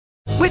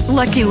With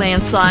Lucky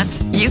Land Slots,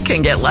 you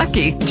can get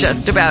lucky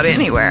just about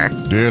anywhere.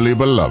 Dearly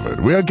beloved,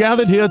 we are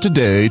gathered here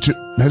today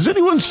to... Has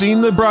anyone seen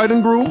the bride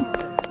and groom?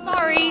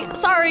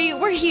 Sorry,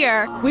 we're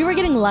here. We were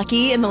getting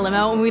lucky in the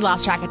limo and we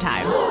lost track of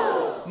time.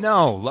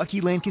 No,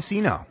 Lucky Land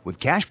Casino, with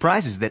cash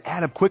prizes that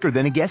add up quicker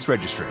than a guest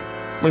registry.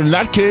 In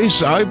that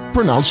case, I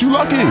pronounce you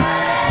lucky.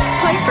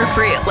 Play for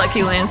free at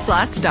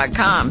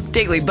LuckyLandSlots.com.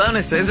 Daily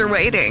bonuses are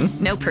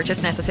waiting. No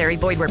purchase necessary.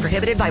 Void where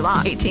prohibited by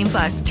law.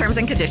 18+. Terms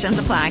and conditions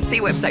apply. See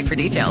website for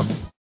details.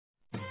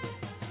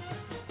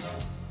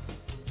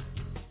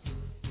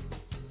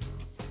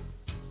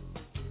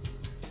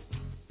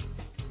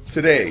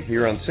 Today,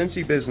 here on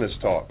Cincy Business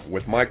Talk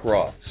with Mike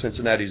Roth,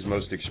 Cincinnati's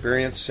most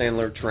experienced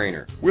Sandler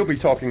trainer. We'll be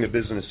talking to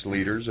business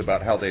leaders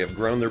about how they have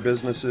grown their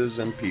businesses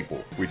and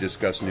people. We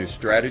discuss new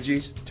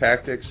strategies,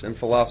 tactics, and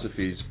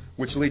philosophies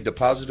which lead to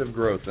positive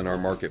growth in our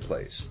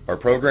marketplace. Our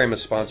program is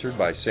sponsored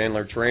by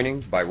Sandler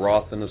Training by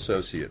Roth &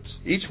 Associates.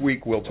 Each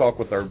week, we'll talk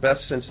with our best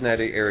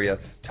Cincinnati area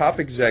top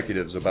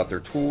executives about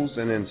their tools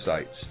and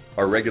insights.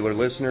 Our regular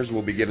listeners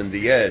will be given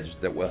the edge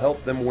that will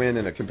help them win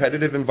in a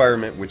competitive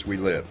environment which we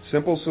live.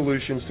 Simple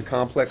solutions to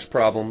complex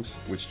problems,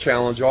 which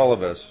challenge all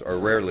of us, are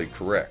rarely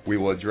correct. We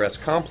will address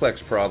complex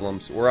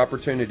problems or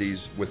opportunities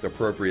with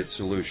appropriate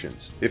solutions.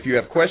 If you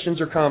have questions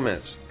or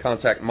comments,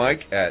 contact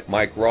Mike at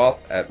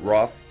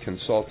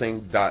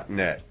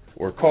mikeroth@rothconsulting.net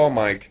or call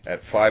Mike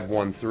at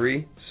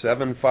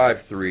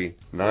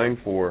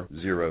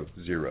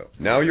 513-753-9400.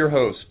 Now your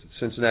host,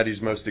 Cincinnati's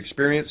most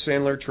experienced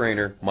Sandler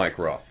trainer, Mike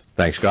Roth.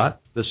 Thanks, Scott.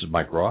 This is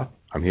Mike Roth.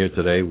 I'm here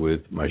today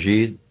with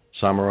Majid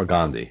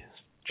Samarghandi,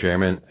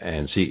 Chairman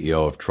and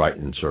CEO of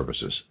Triton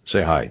Services.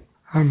 Say hi.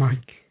 Hi,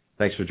 Mike.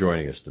 Thanks for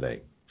joining us today.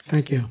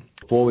 Thank you.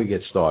 Before we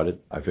get started,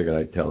 I figured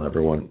I'd tell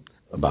everyone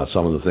about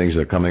some of the things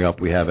that are coming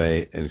up. We have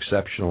an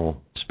exceptional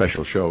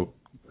special show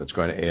that's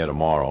going to air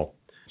tomorrow,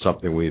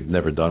 something we've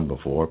never done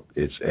before.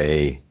 It's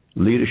a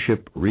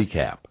leadership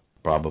recap.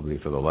 Probably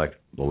for the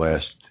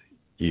last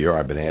year,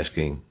 I've been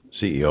asking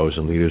CEOs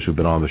and leaders who've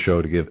been on the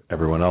show to give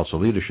everyone else a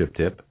leadership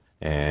tip.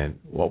 And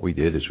what we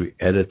did is we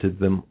edited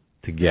them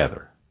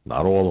together,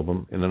 not all of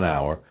them in an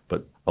hour,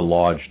 but a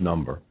large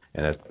number.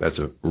 And that's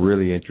a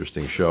really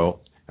interesting show,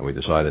 and we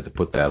decided to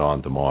put that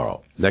on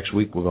tomorrow. Next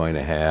week, we're going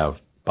to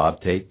have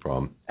Bob Tate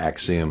from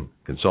Axiom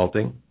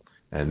Consulting.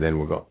 And then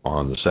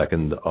on the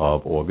 2nd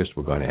of August,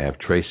 we're going to have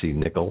Tracy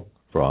Nickel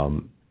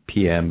from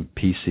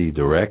PMPC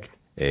Direct,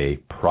 a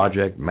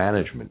project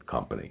management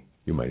company.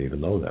 You might even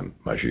know them,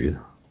 Majid.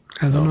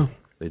 I don't know.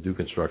 They do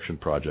construction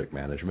project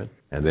management.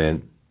 And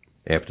then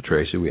after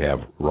Tracy, we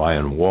have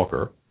Ryan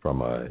Walker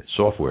from a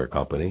software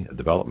company, a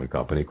development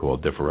company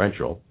called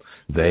Differential.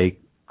 They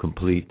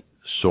complete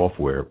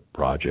software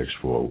projects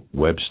for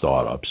web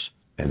startups,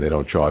 and they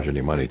don't charge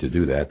any money to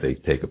do that. They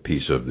take a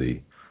piece of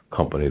the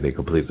company they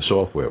complete the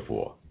software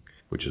for,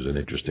 which is an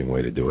interesting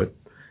way to do it.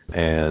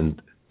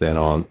 And then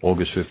on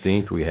August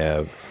 15th, we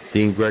have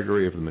Dean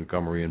Gregory of the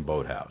Montgomery and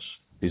Boathouse.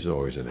 He's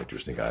always an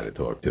interesting guy to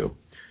talk to.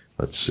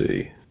 Let's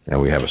see. And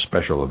we have a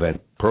special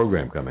event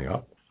program coming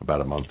up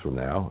about a month from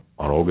now.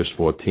 On August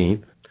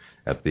 14th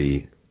at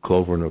the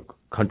Clovernook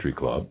Country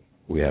Club,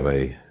 we have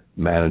a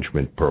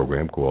management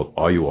program called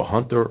Are You a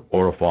Hunter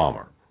or a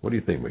Farmer? What do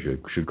you think?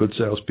 Should good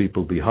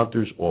salespeople be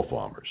hunters or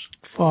farmers?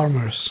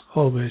 Farmers,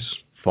 always.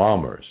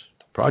 Farmers.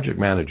 Project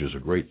managers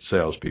are great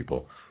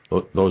salespeople.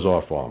 Those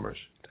are farmers.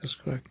 That's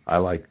correct. I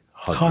like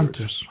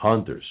hunters.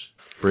 Hunters.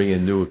 Bring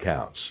in new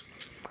accounts.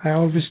 I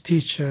always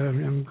teach,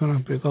 I'm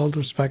going to, with all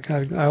due respect,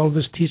 I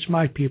always teach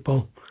my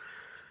people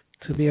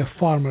to be a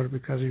farmer,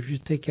 because if you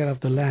take care of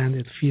the land,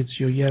 it feeds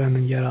you year in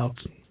and year out.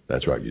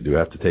 That's right. You do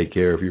have to take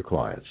care of your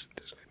clients.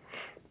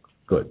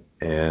 Good.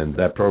 And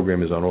that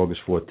program is on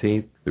August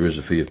 14th. There is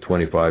a fee of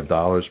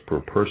 $25 per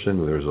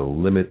person. There's a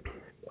limit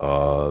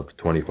of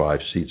 25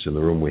 seats in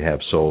the room. We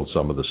have sold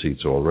some of the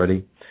seats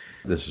already.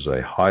 This is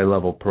a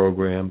high-level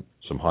program,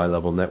 some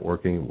high-level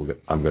networking.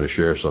 I'm going to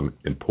share some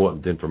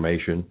important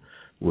information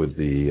with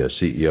the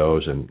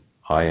CEOs and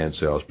high-end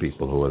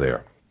salespeople who are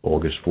there.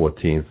 August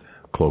 14th,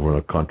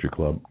 Clovernook Country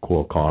Club.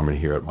 Call Carmen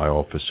here at my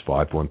office,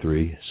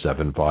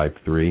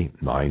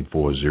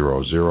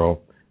 513-753-9400,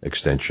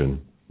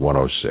 extension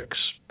 106.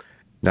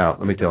 Now,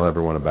 let me tell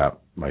everyone about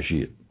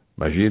Majid.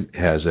 Majid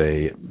has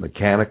a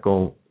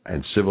mechanical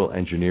and civil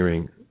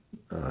engineering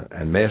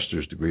and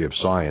master's degree of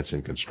science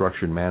in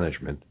construction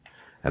management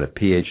and a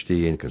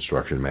PhD in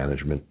construction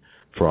management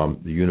from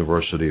the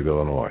University of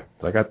Illinois.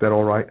 Did I got that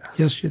all right?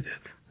 Yes, you did.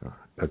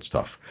 That's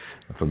tough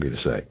for me to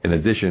say. In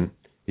addition,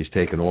 he's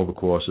taken all the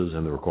courses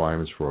and the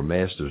requirements for a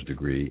master's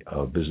degree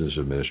of business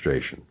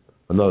administration.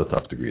 Another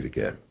tough degree to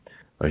get.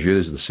 Majid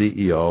is the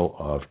CEO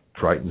of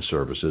Triton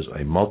Services,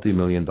 a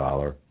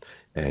multi-million-dollar,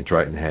 and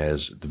Triton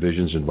has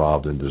divisions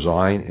involved in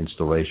design,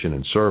 installation,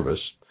 and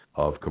service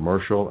of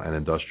commercial and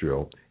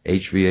industrial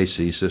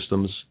HVAC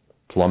systems,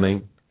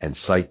 plumbing, and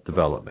site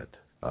development.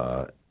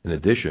 In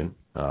addition,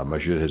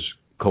 Majid has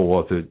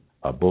co-authored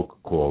a book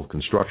called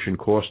Construction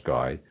Course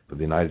Guide for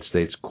the United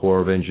States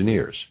Corps of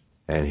Engineers,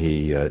 and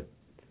he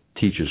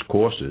teaches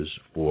courses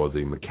for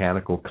the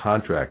Mechanical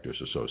Contractors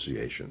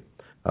Association.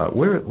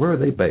 Where are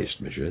they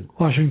based, Majid?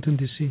 Washington,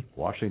 D.C.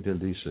 Washington,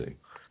 D.C.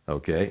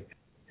 Okay.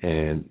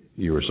 And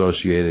you're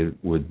associated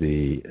with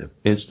the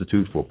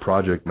Institute for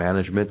Project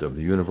Management of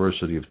the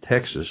University of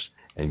Texas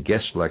and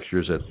guest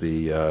lectures at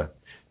the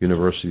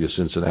University of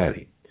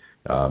Cincinnati.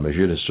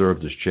 Majid has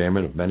served as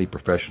chairman of many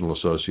professional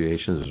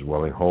associations as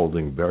well as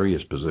holding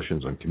various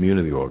positions on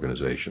community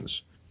organizations.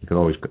 You can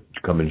always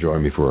come and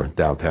join me for a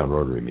downtown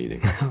Rotary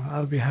meeting.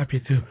 I'll be happy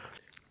to.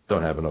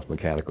 Don't have enough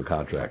mechanical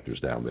contractors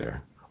down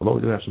there, although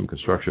we do have some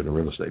construction and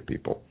real estate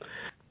people.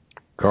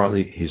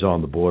 Currently, he's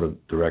on the board of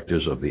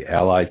directors of the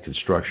Allied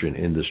Construction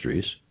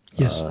Industries.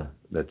 Yes.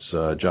 That's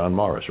John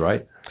Morris,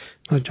 right?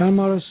 John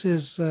Morris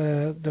is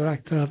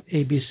director of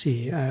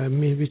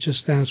ABC, which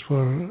stands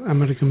for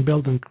American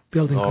Building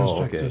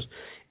Constructors.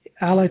 Okay.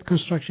 Allied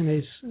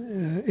Construction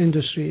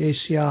Industry,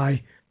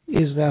 ACI,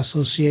 is the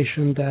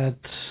association that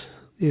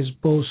is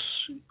both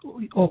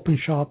open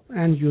shop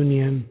and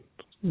union,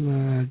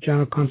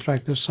 general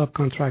contractors,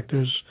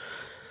 subcontractors,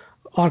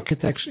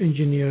 architects,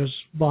 engineers,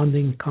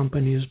 bonding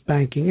companies,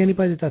 banking,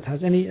 anybody that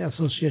has any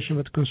association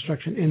with the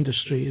construction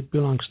industry, it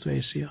belongs to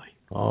ACI.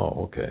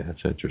 Oh, okay.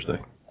 That's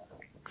interesting.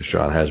 Because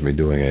Sean has me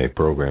doing a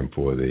program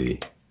for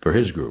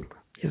his group.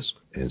 Yes.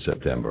 In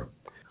September.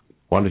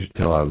 Why don't you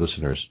tell our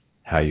listeners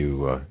how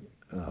you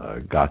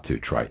got to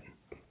Triton?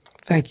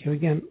 Thank you.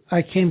 Again,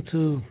 I came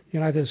to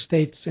United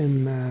States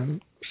in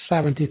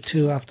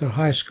 72 after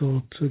high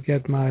school to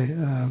get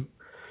my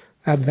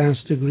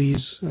advanced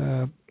degrees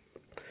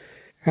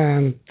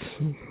and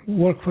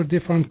work for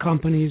different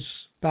companies.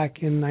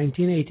 Back in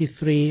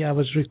 1983, I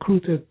was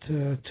recruited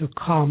to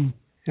come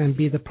and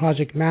be the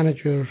project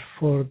manager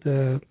for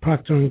the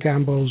Procter &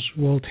 Gamble's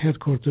World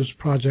Headquarters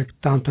project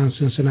downtown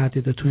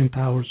Cincinnati, the Twin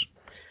Towers.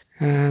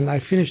 And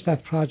I finished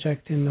that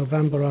project in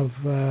November of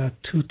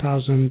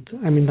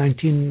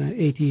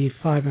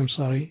 1985,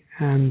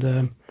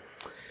 and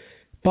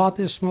bought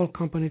a small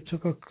company,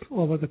 took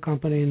over the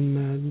company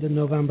in the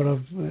November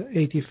of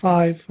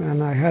 85,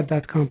 and I had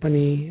that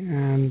company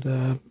and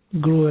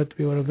grew it.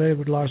 We were a very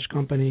large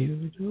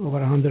company, over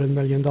 $100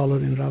 million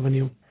in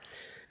revenue.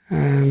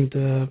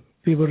 And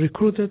we were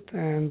recruited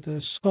and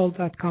sold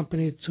that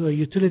company to a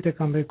utility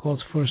company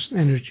called First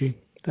Energy,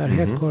 their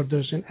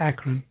headquarters in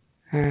Akron.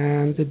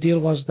 And the deal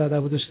was that I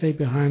would stay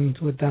behind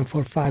with them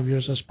for 5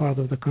 years as part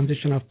of the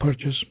condition of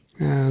purchase.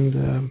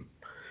 And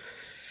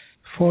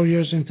 4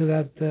 years into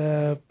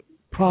that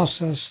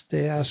process,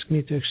 they asked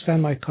me to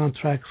extend my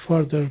contract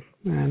further.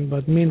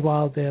 But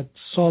meanwhile, they had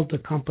sold the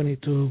company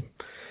to.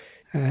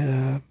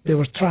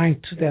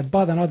 They had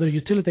bought another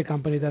utility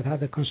company that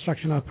had a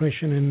construction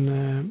operation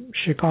in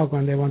Chicago,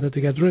 and they wanted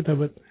to get rid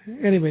of it.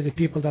 Anyway, the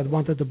people that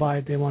wanted to buy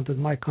it, they wanted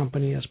my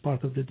company as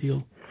part of the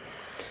deal.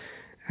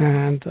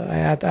 And I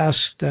had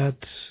asked that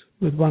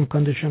with one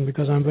condition,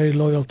 because I'm very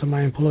loyal to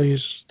my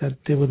employees, that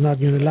they would not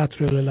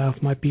unilaterally lay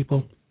off my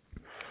people.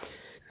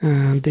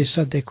 And they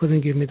said they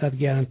couldn't give me that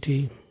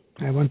guarantee.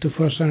 I went to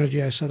First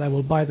Energy. I said, I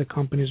will buy the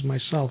companies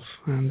myself.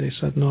 And they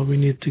said, no, we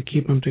need to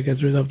keep them to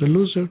get rid of the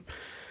loser.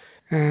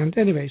 And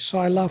anyway, so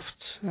I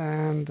left,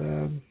 and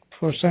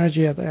First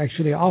Energy had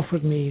actually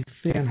offered me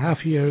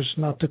 3.5 years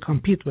not to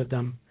compete with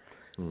them.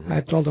 Mm-hmm.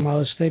 I told them I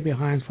would stay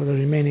behind for the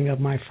remaining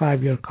of my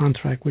 5-year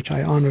contract, which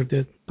I honored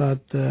it.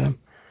 But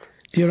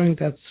during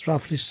that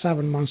roughly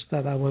 7 months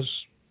that I was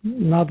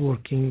not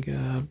working,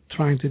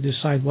 trying to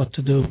decide what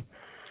to do,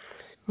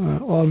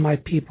 all my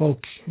people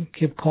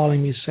kept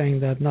calling me saying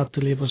that not to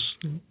leave us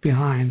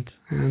behind.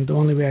 And the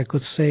only way I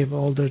could save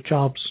all their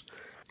jobs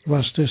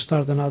was to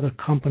start another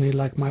company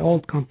like my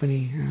old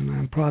company. And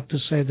I'm proud to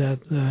say that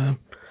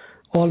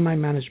all my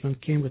management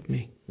came with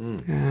me.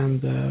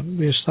 And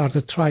we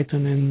started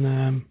Triton in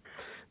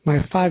my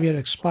 5-year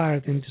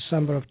expired in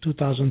December of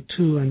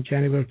 2002, and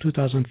January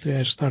 2003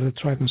 I started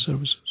Triton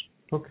Services.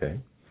 Okay.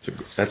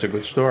 That's a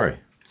good story.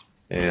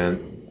 And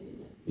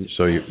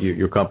so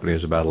your company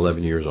is about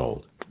 11 years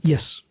old?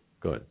 Yes.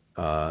 Good.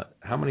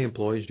 How many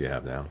employees do you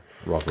have now,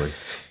 roughly?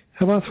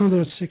 About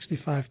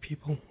 165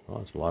 people. Oh,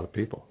 that's a lot of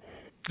people.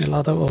 A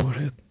lot of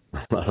overhead.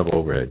 A lot of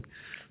overhead.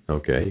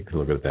 Okay, you can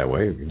look at it that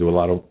way. You can do a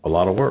lot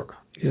of work.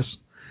 Yes.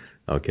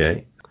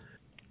 Okay.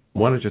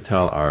 Why don't you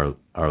tell our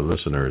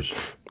listeners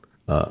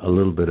a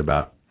little bit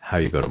about how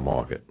you go to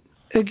market?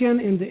 Again,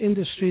 in the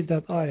industry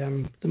that I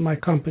am, my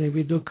company,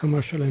 we do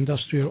commercial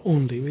industrial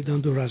only. We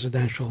don't do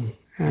residential.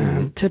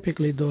 And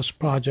typically those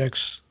projects,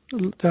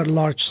 they're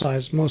large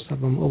size, most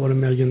of them over $1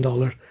 million.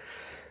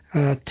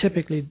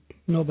 Typically,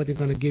 nobody's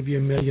going to give you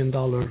 $1 million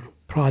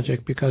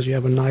project because you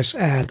have a nice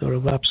ad or a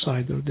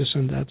website or this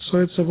and that. So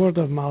it's a word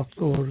of mouth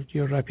or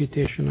your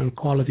reputation and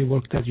quality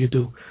work that you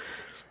do.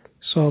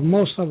 So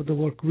most of the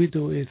work we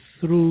do is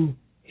through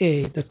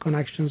the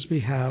connections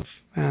we have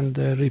and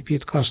the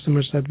repeat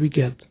customers that we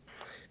get.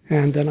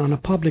 And then on a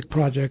public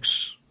projects,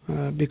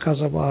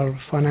 because of our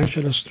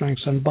financial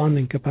strengths and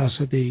bonding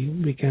capacity,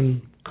 we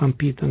can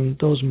compete in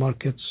those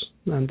markets,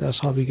 and that's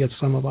how we get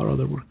some of our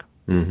other work.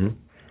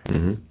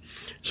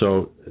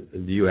 So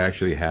do you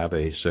actually have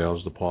a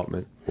sales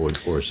department, or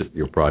is it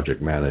your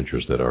project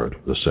managers that are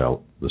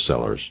the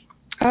sellers?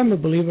 I'm a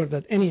believer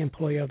that any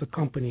employee of the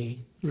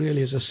company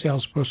really is a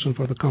salesperson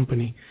for the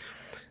company.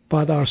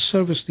 But our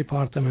service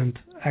department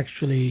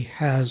actually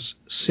has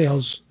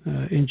sales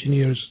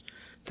engineers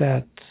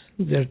that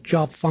their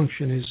job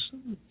function is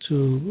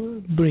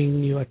to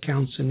bring new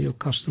accounts and new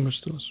customers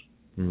to us.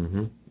 Mm-hmm.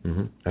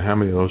 Mm-hmm. And how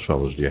many of those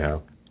fellows do you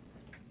have?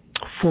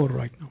 4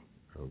 right now.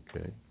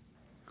 Okay,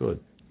 good.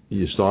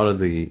 You started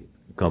the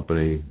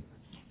company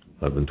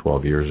 11,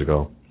 12 years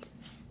ago.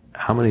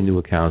 How many new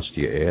accounts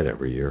do you add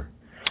every year?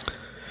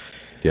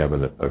 Do you have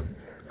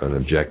an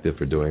objective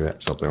for doing that,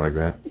 something like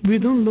that? We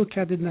don't look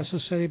at it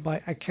necessarily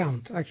by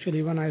account.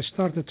 Actually, when I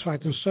started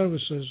Triton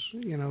Services,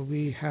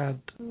 we had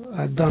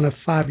done a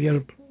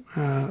 5-year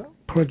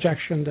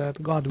projection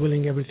that, God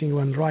willing, everything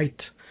went right.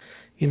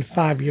 In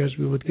 5 years,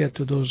 we would get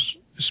to those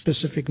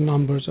specific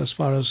numbers as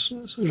far as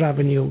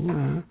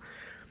revenue.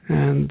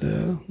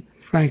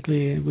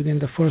 Frankly, within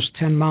the first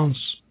 10 months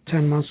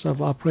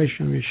of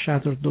operation, we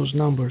shattered those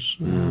numbers.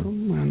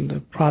 And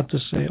proud to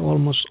say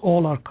almost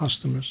all our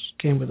customers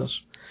came with us.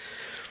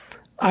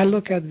 I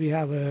look at we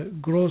have a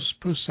gross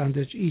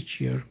percentage each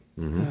year.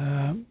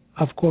 Mm-hmm.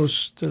 Of course,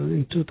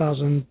 in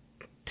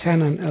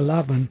 2010 and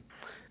 11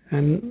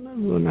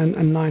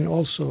 and 9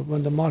 also,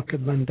 when the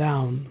market went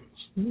down,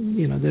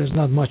 there's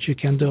not much you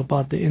can do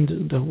about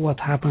what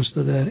happens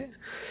to the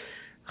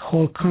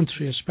whole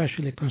country,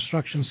 especially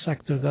construction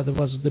sector. That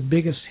was the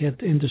biggest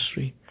hit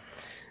industry.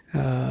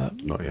 No,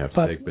 you have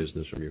to take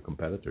business from your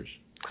competitors.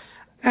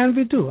 And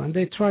we do, and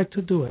they try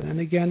to do it. And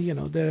again,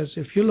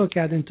 if you look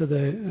into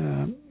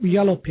the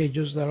yellow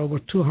pages, there are over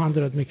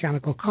 200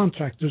 mechanical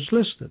contractors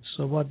listed.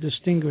 So what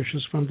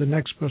distinguishes from the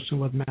next person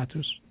what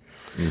matters?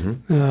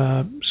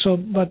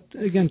 Mm-hmm. But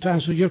again, to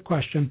answer your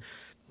question,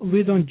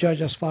 we don't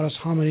judge as far as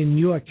how many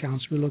new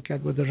accounts. We look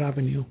at with the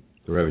revenue.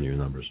 The revenue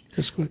numbers.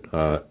 That's good.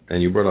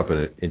 And you brought up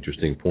an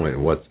interesting point.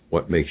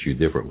 What makes you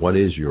different? What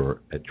is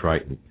at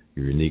Triton,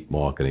 your unique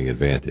marketing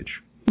advantage?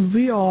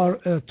 We are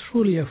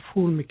truly a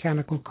full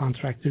mechanical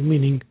contractor,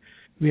 meaning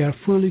we are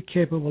fully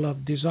capable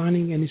of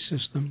designing any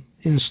system,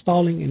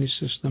 installing any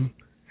system,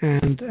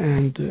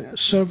 and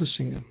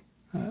servicing them.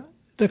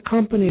 The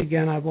company,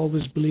 again, I've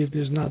always believed,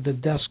 is not the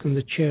desk and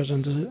the chairs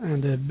and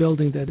the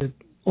building that it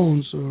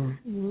owns or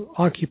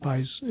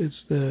occupies. It's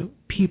the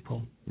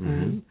people. Mm-hmm.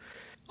 And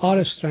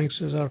our strengths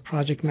is our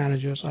project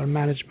managers, our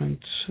management,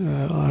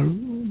 our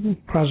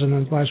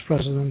president, vice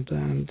president,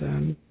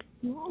 and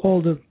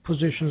all the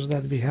positions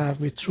that we have.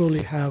 We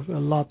truly have a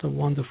lot of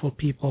wonderful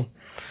people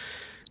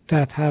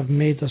that have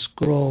made us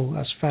grow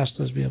as fast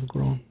as we have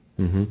grown.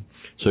 Mm-hmm.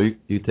 So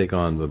you take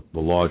on the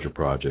larger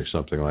projects,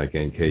 something like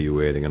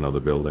NKU adding another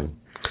building?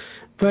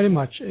 Very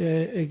much.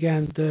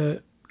 Again,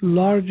 the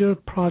larger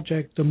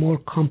project, the more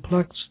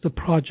complex the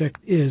project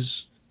is,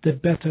 the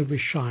better we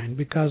shine.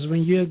 Because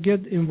when you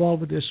get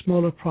involved with the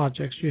smaller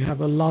projects, you have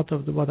a lot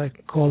of what I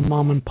call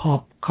mom and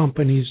pop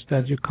companies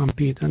that you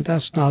compete, and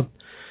that's not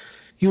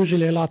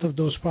usually a lot of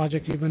those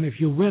projects. Even if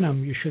you win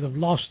them, you should have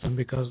lost them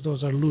because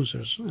those are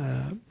losers.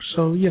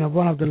 So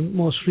one of the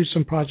most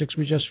recent projects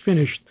we just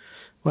finished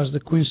was the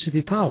Queen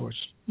City Towers,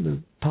 the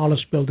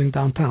tallest building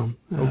downtown.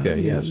 Okay,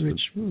 yes,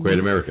 Great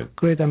American.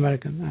 Great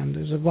American, and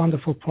it's a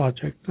wonderful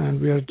project. And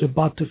we are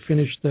about to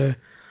finish the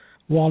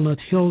Walnut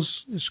Hills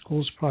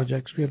schools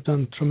projects. We have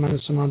done a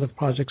tremendous amount of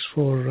projects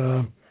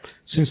for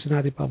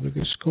Cincinnati Public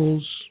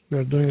Schools. We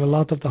are doing a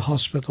lot of the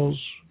hospitals.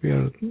 We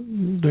are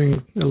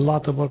doing a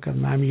lot of work at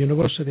Miami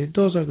University.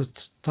 Those are the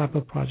type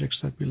of projects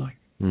that we like.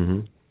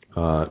 Mm-hmm.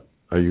 Are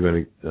you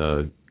going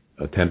to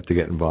attempt to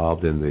get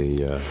involved in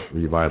the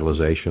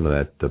revitalization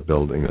of that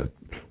building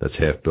that's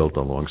half built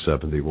along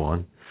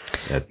 71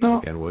 at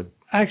Kenwood?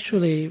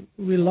 Actually,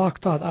 we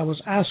locked out. I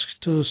was asked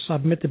to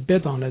submit a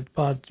bid on it,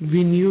 but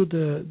we knew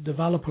the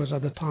developers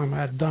at the time.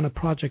 I had done a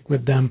project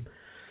with them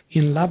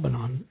in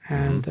Lebanon,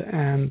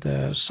 and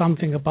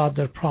something about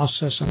their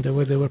process and the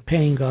way they were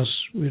paying us,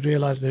 we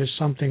realized there is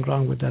something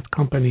wrong with that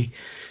company.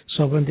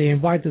 So when they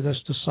invited us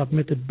to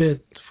submit a bid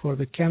for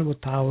the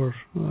Kenwood Tower,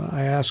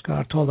 I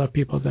told our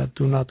people that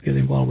do not get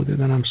involved with it,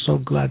 and I'm so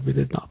glad we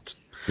did not.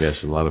 Yes,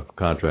 a lot of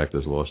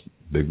contractors lost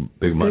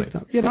big money.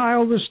 I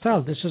always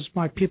tell,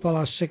 my people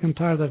are sick and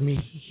tired of me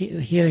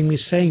hearing me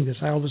saying this.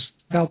 I always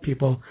tell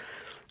people,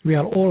 we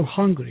are all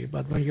hungry,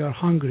 but when you are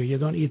hungry, you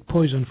don't eat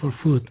poison for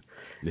food.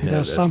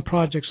 Yeah, some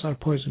projects are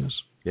poisonous.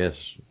 Yes.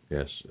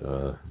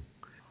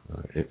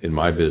 In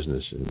my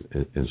business,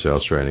 in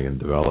sales training and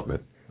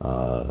development,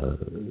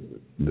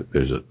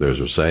 there's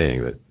a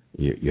saying that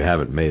you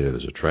haven't made it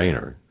as a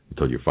trainer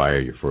until you fire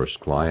your first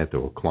client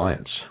or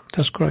clients.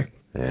 That's correct.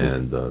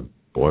 And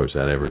boy, was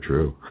that ever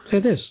true.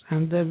 It is.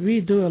 And we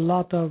do a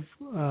lot of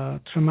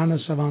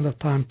tremendous amount of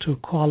time to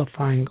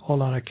qualifying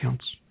all our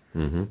accounts.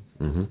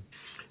 Mm-hmm. Mm-hmm.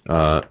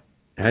 How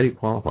do you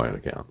qualify an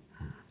account?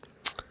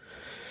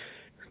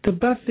 The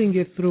best thing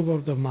is through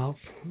word of mouth.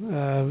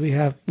 We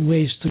have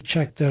ways to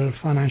check their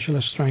financial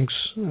strengths,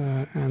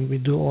 and we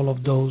do all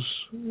of those.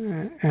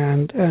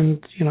 And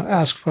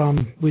ask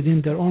from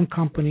within their own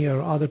company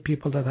or other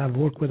people that have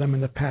worked with them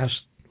in the past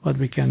what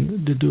we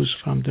can deduce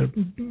from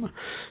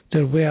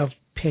their way of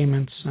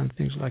payments and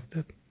things like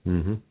that.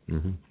 Mm-hmm.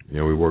 Mm-hmm. You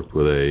know, we worked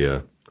with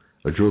a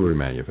jewelry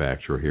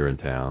manufacturer here in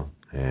town,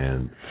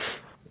 and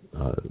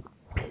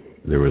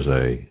there was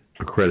a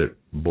credit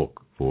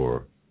book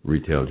for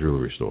retail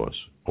jewelry stores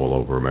all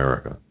over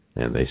America,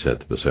 and they said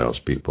to the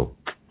salespeople,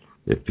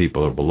 if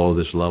people are below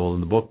this level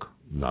in the book,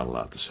 not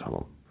allowed to sell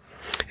them.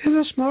 And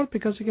that's smart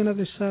because, again, as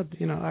I said,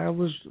 I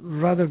always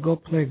rather go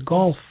play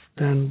golf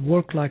than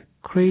work like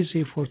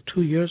crazy for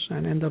 2 years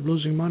and end up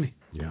losing money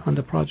on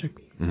the project.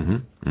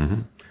 Mm-hmm.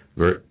 Mm-hmm.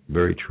 Very,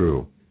 very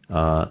true.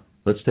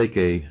 Let's take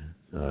a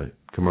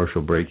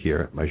commercial break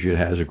here. Majid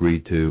has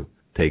agreed to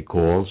take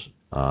calls.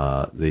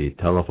 The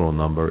telephone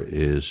number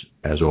is,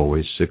 as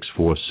always,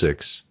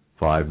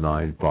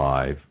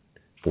 646-595-4916.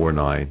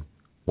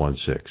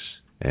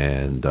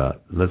 And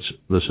let's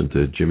listen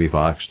to Jimmy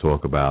Fox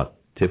talk about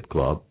Tip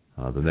Club.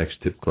 The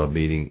next Tip Club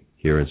meeting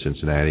here in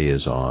Cincinnati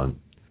is on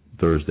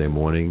Thursday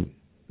morning,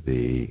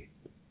 the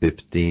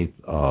 15th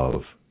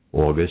of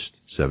August,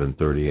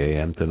 7:30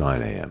 a.m. to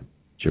 9 a.m.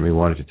 Jimmy,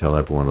 why don't you tell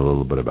everyone a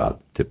little bit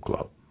about Tip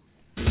Club?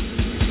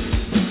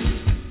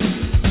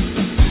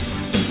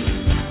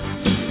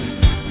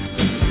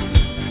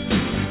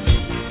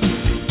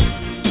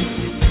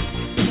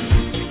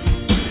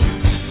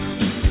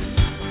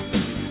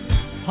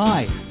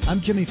 Hi,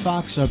 I'm Jimmy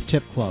Fox of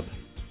Tip Club.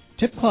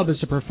 Tip Club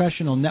is a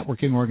professional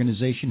networking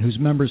organization whose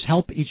members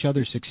help each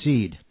other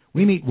succeed.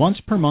 We meet once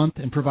per month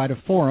and provide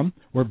a forum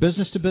where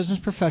business-to-business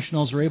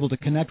professionals are able to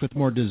connect with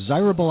more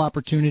desirable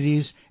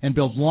opportunities and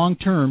build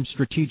long-term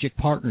strategic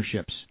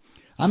partnerships.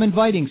 I'm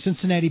inviting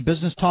Cincinnati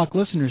Business Talk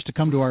listeners to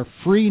come to our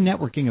free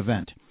networking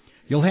event.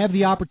 You'll have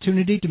the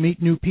opportunity to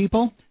meet new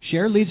people,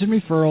 share leads and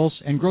referrals,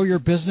 and grow your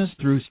business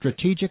through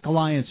strategic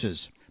alliances.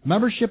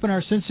 Membership in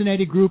our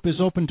Cincinnati group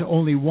is open to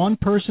only one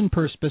person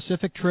per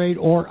specific trade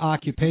or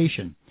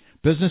occupation.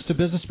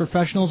 Business-to-business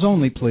professionals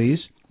only, please.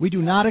 We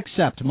do not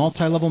accept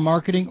multi-level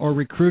marketing or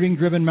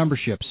recruiting-driven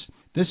memberships.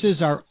 This is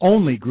our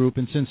only group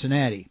in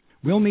Cincinnati.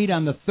 We'll meet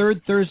on the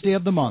third Thursday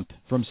of the month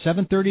from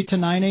 7:30 to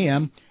 9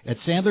 a.m. at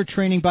Sandler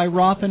Training by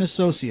Roth &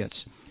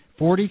 Associates,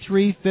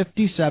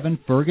 4357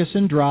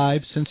 Ferguson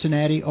Drive,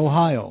 Cincinnati,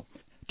 Ohio.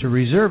 To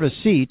reserve a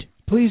seat,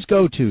 please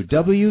go to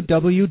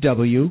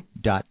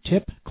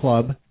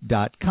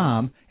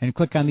www.tipclub.com and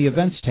click on the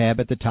Events tab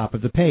at the top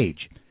of the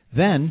page.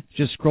 Then,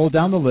 just scroll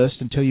down the list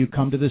until you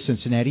come to the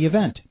Cincinnati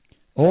event.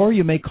 Or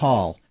you may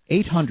call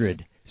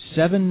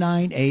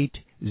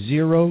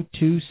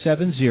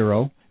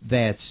 800-798-0270.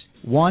 That's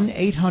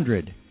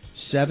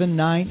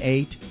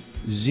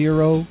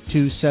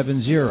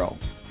 1-800-798-0270.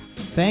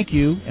 Thank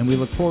you, and we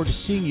look forward to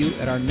seeing you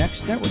at our next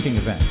networking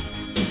event.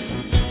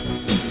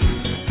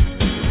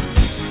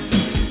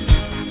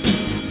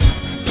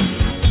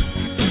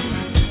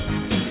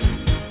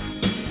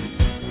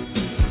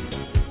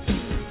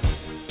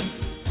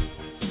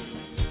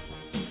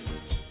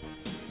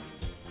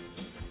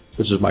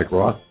 This is Mike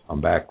Roth. I'm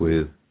back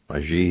with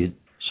Majid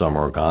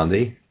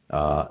Samarghandi.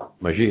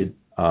 Majid,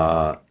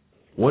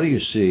 what do you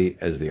see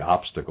as the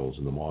obstacles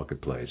in the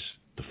marketplace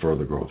to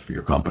further growth for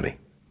your company?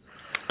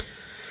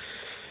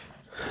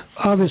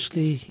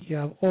 Obviously,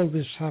 you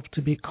always have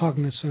to be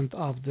cognizant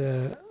of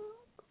the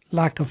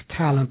lack of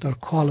talent or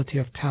quality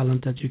of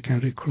talent that you can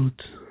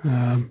recruit.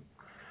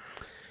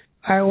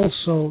 I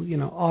also,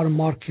 our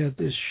market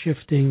is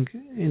shifting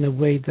in a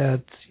way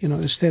that,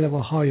 the state of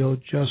Ohio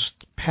just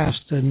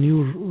passed a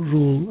new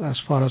rule as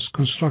far as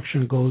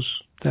construction goes,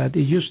 that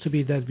it used to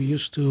be that we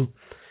used to,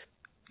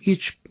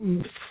 each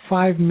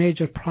 5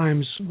 major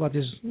primes, what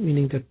is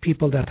meaning that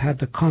people that had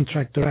the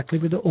contract directly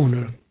with the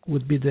owner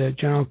would be the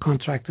general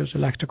contractors,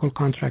 electrical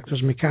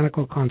contractors,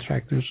 mechanical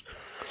contractors,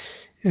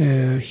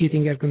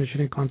 heating, air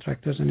conditioning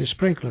contractors, and a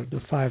sprinkler,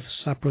 the 5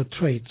 separate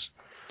trades.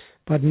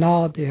 But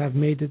now they have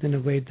made it in a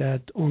way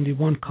that only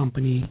one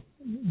company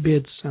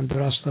bids and the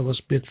rest of us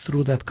bid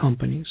through that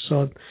company.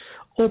 So it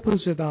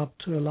opens it up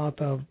to a lot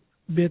of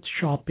bid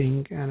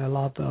shopping and a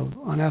lot of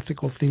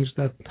unethical things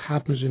that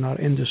happens in our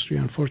industry,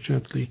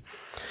 unfortunately.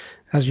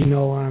 As you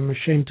know, I'm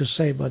ashamed to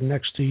say, but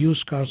next to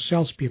used car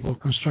salespeople,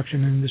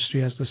 construction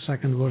industry has the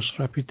second worst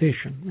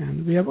reputation,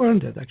 and we have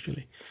earned it,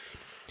 actually.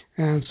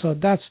 And so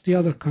that's the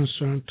other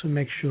concern, to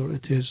make sure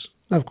it is.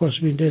 Of course,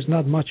 there's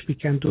not much we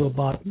can do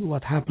about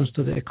what happens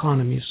to the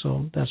economy,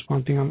 so that's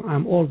one thing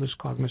I'm always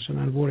cognizant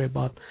and worried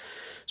about.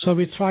 So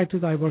we try to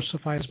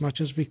diversify as much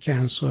as we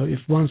can, so if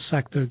one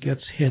sector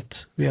gets hit,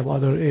 we have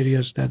other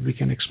areas that we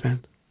can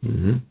expand.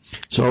 Mm-hmm.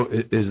 So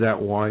is that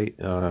why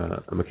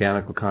a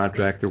mechanical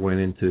contractor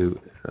went into,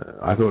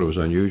 I thought it was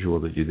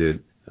unusual that you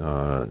did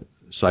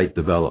site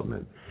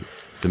development.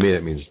 To me,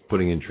 that means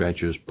putting in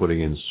trenches, putting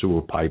in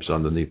sewer pipes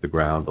underneath the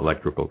ground,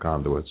 electrical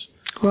conduits.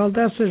 Well,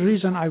 that's the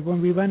reason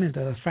when we went into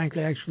that.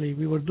 Frankly, actually,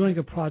 we were doing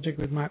a project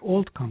with my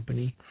old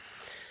company,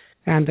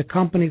 and the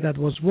company that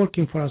was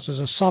working for us as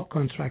a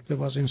subcontractor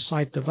was in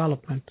site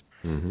development.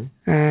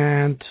 Mm-hmm.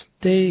 And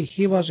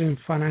he was in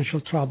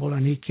financial trouble,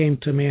 and he came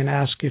to me and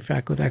asked if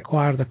I could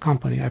acquire the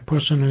company. I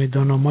personally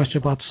don't know much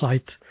about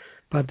site,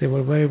 but they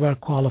were very well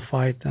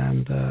qualified,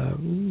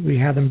 and we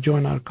had them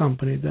join our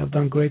company. They have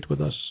done great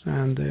with us,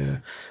 and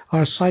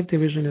our site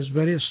division is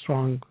very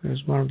strong.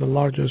 It's one of the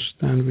largest,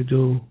 and we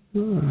do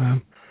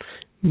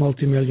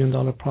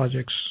multi-million-dollar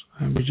projects.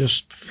 And we just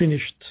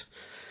finished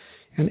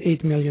an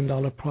 $8 million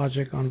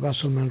project on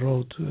Wesselman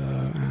Road,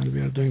 and we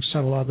are doing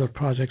several other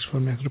projects for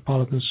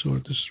Metropolitan Sewer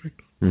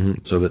District.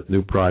 Mm-hmm. So the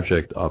new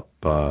project up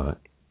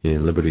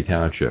in Liberty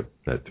Township,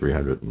 that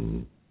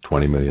 $320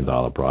 million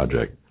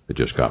project that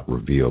just got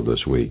revealed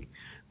this week,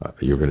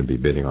 you're going to be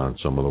bidding on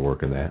some of the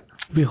work in that?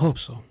 We hope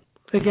so.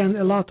 Again,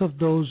 a lot of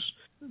those,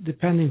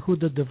 depending who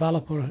the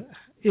developer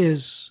is,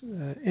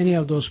 any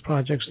of those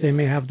projects, they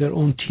may have their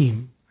own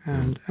team,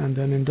 and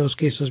then in those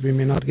cases we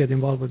may not get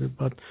involved with it.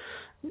 But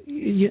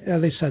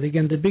as I said,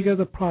 again, the bigger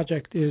the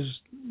project is,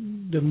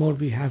 the more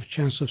we have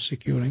chance of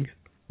securing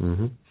it.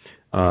 Mm-hmm.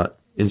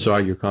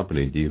 Inside your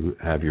company, do you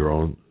have your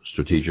own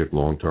strategic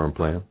long-term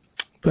plan?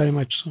 Very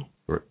much so.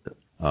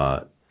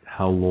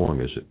 How long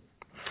is it?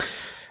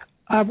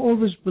 I've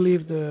always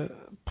believed the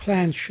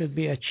plan should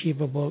be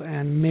achievable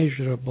and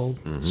measurable,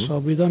 so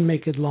we don't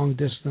make it long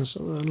distance,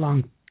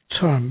 long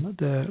term.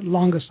 The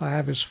longest I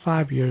have is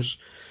 5 years,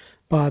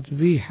 but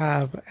we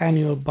have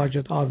annual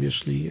budget,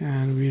 obviously,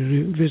 and we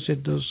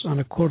revisit those on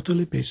a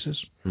quarterly basis,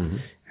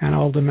 and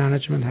all the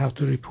management have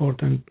to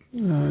report and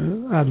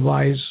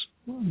advise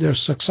their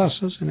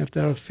successes, and if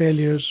there are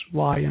failures,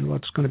 why and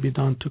what's going to be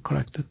done to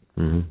correct it.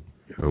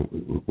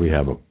 We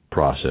have a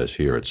process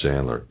here at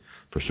Sandler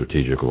for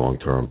strategic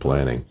long-term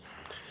planning,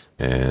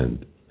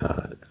 and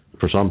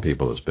for some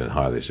people it's been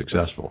highly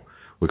successful.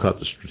 We cut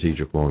the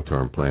strategic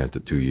long-term plan to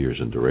 2 years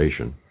in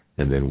duration,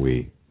 and then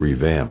we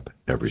revamp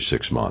every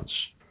 6 months.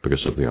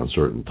 Because of the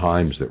uncertain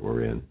times that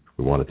we're in,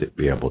 we wanted to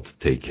be able to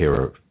take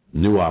care of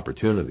new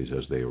opportunities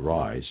as they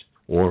arise,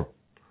 or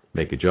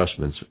make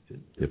adjustments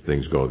if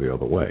things go the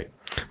other way.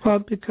 Well,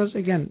 because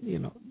again,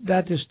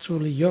 that is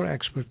truly your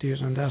expertise,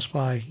 and that's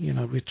why,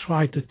 we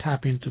try to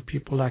tap into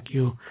people like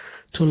you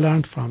to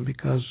learn from,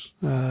 because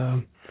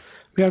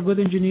we are good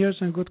engineers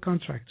and good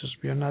contractors.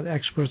 We are not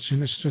experts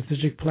in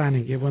strategic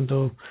planning, even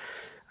though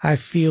I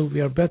feel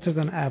we are better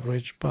than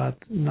average, but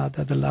not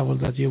at the level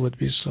that you would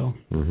be so.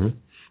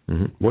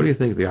 What do you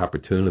think the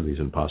opportunities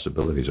and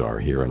possibilities are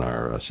here in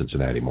our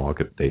Cincinnati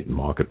Dayton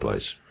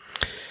marketplace?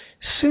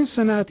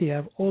 Cincinnati,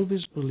 I've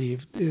always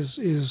believed, is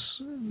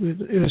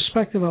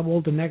irrespective of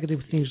all the negative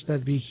things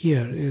that we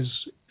hear, is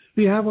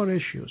we have our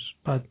issues,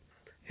 but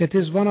it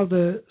is one of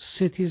the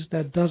cities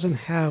that doesn't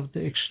have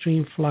the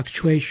extreme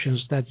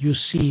fluctuations that you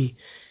see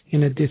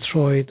in a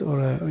Detroit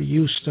or a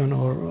Houston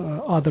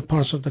or other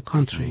parts of the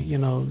country.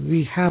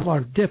 We have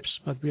our dips,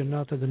 but we are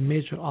not at the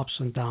major ups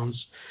and downs.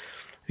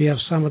 We have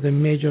some of the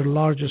major,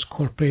 largest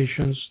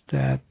corporations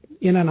that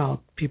in and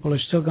out. People are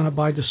still going to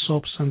buy the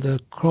soaps and the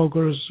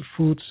Kroger's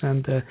foods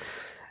and the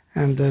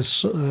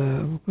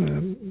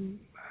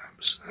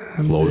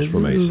Lowe's for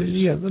Macy's.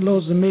 Yeah, the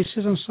Lowe's, the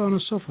Macy's, and so on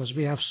and so forth.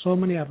 We have so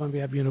many of them. We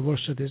have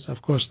universities. Of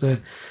course,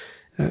 the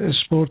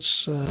sports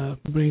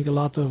bring a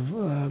lot of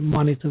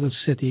money to the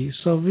city.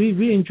 So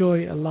we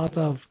enjoy a lot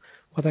of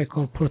what I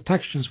call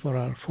protections for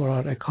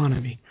our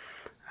economy.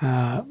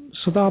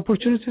 So the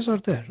opportunities are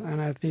there,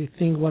 and I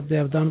think what they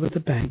have done with the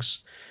banks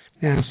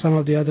and some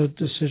of the other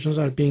decisions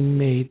are being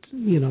made,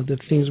 the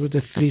things with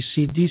the 3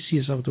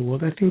 CDCs of the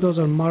world. I think those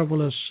are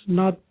marvelous,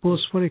 not both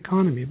for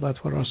economy, but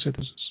for our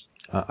citizens.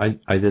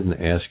 I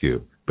didn't ask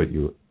you, but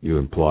you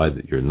implied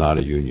that you're not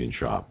a union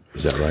shop.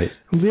 Is that right?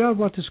 We are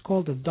what is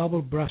called a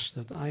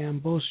double-breasted. I am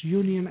both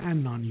union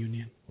and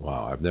non-union.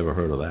 Wow, I've never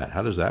heard of that.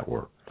 How does that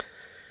work?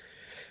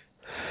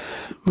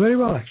 Very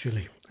well,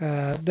 actually.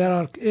 There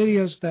are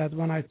areas that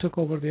when I took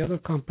over the other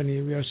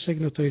company, we are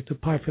signatory to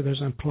Pipe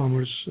Fitters and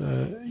Plumbers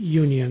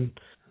Union.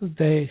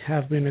 They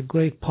have been a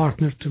great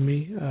partner to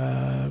me.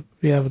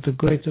 We have the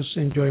greatest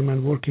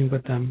enjoyment working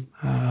with them.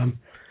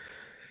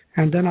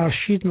 And then our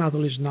sheet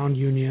metal is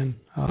non-union.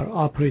 Our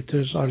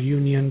operators are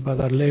union, but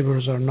our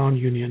laborers are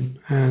non-union.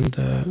 And,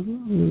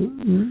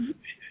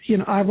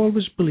 I've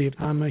always believed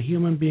I'm a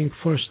human being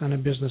first and a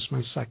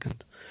businessman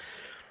second.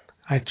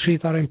 I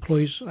treat our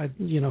employees,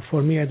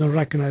 for me, I don't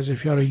recognize if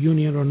you're a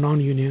union or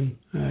non-union.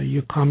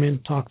 You come in,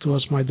 talk to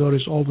us. My door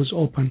is always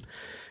open.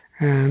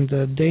 And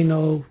they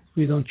know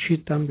we don't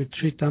cheat them. We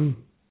treat them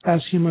as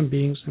human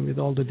beings and with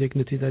all the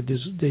dignity that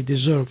they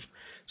deserve.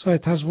 So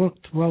it has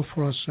worked well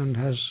for us and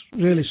has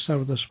really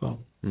served us well.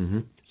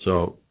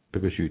 So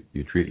because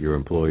you treat your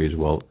employees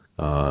well,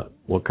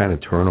 what kind of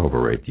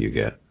turnover rate do you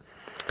get?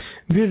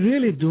 We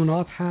really do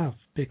not have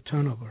big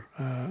turnover.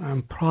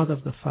 I'm proud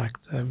of the fact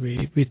that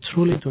we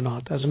truly do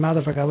not. As a matter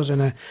of fact, I was in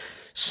a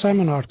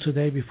seminar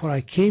today before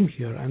I came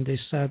here, and they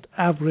said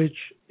average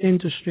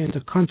industry in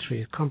the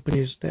country,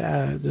 companies,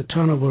 the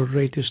turnover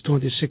rate is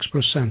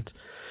 26%.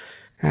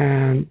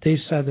 And they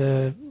said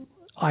the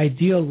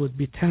ideal would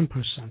be 10%.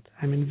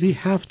 I mean, we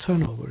have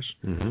turnovers,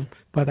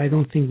 but I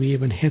don't think we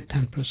even hit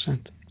 10%.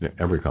 Yeah,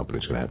 every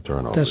company's going to have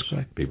turnovers. That's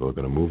correct. People are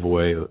going to move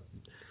away.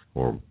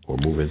 or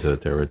move into the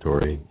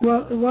territory?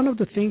 Well, one of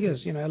the things is,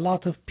 a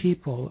lot of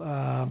people,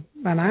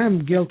 and I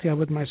am guilty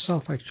of it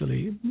myself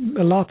actually,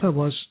 a lot of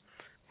us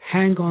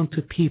hang on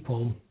to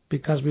people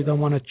because we don't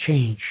want to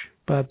change.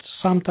 But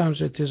sometimes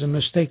it is a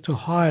mistake to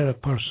hire a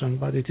person,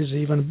 but it is an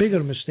even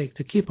bigger mistake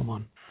to keep them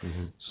on.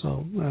 Mm-hmm.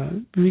 So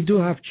we do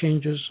have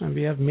changes, and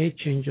we have made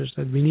changes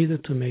that we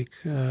needed to make.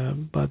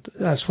 But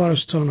as far as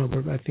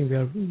turnover, I think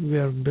we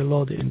are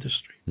below the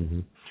industry. Mm-hmm.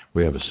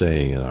 We have a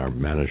saying in our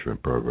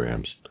management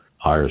programs: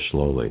 hire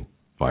slowly,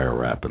 fire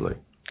rapidly.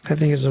 I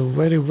think it's a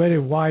very, very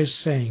wise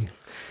saying.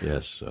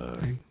 Yes.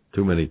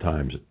 Too many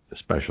times,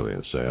 especially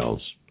in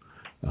sales,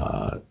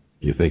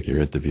 you think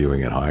you're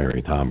interviewing and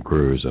hiring Tom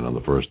Cruise, and on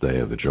the first day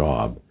of the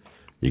job,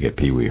 you get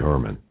Pee Wee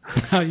Herman.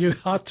 You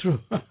are true.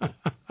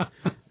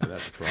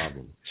 That's a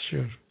problem.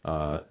 Sure.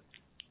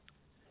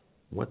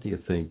 What do you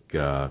think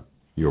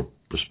your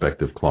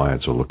prospective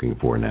clients are looking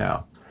for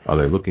now? Are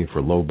they looking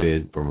for low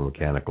bid from a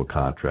mechanical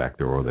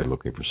contractor, or are they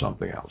looking for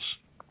something else?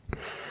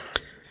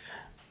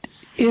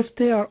 If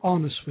they are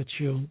honest with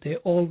you, they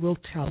all will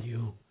tell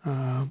you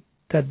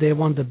that they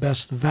want the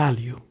best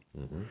value.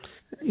 Mm-hmm.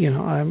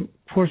 I'm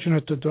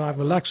fortunate to drive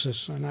a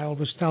Lexus, and I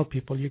always tell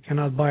people you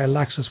cannot buy a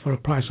Lexus for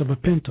the price of a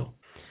Pinto.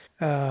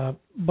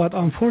 But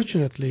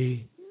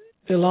unfortunately,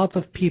 a lot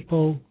of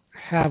people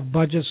have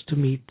budgets to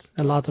meet.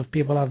 A lot of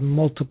people have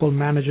multiple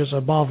managers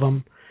above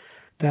them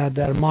that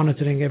they're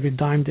monitoring every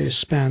dime they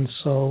spend.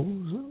 So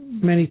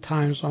many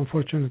times,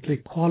 unfortunately,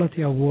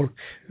 quality of work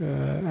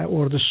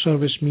or the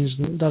service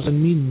doesn't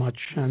mean much,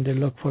 and they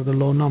look for the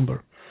low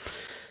number.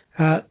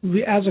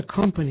 We, as a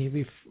company,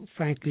 we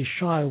frankly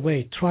try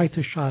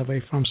to shy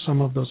away from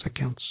some of those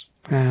accounts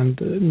and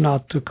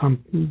not to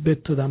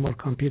bid to them or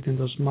compete in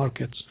those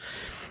markets.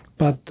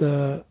 But,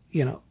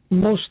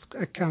 most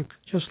accounts,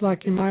 just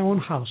like in my own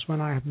house, when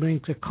I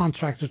bring a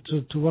contractor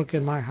to work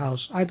in my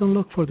house, I don't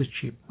look for the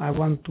cheap. I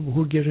want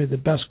who gives me the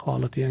best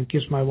quality and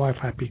keeps my wife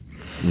happy.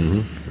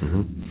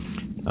 Mm-hmm.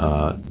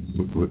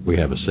 Mm-hmm. We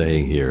have a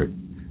saying here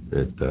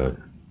that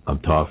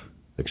I'm tough,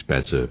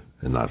 expensive,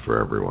 and not for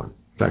everyone.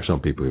 In fact, some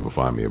people even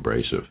find me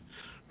abrasive,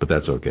 but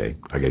that's okay.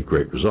 I get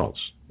great results.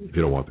 If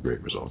you don't want the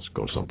great results,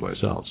 go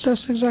someplace else. That's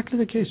exactly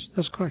the case.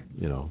 That's correct.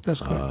 That's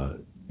correct.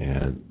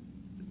 And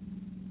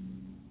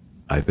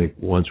I think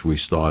once we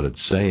started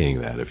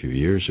saying that a few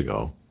years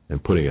ago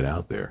and putting it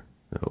out there,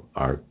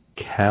 our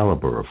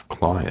caliber of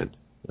client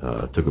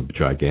took a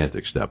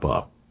gigantic step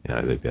up. And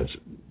I think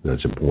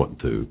that's important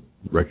to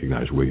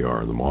recognize where you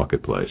are in the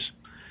marketplace.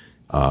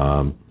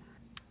 Again,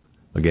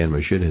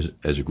 Majid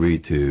has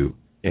agreed to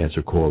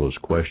answer callers'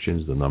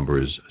 questions. The number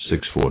is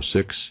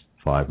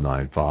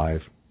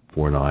 646-595-4916.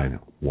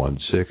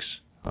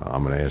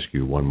 I'm going to ask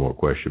you one more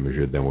question,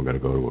 Majid, then we're going to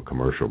go to a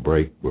commercial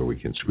break where we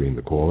can screen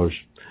the callers.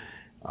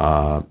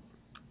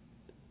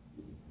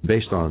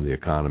 Based on the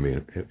economy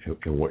and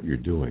what you're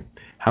doing,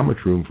 how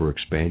much room for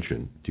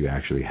expansion do you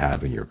actually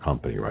have in your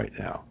company right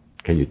now?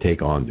 Can you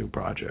take on new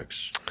projects?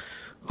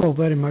 Oh,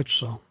 very much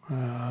so.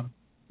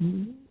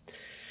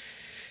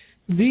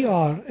 We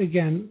are,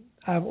 again,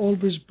 I've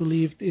always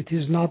believed it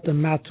is not a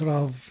matter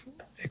of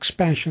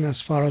expansion as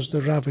far as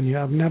the revenue.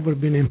 I've never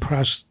been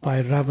impressed by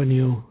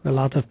revenue. A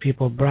lot of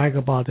people brag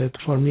about it.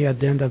 For me,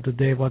 at the end of the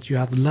day, what you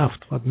have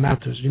left, what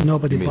matters.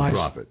 Nobody buys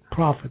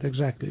profit.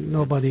 Exactly.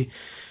 Nobody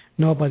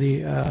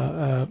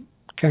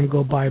can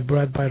go buy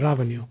bread by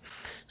revenue.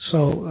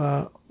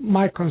 So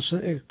my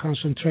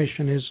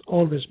concentration has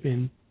always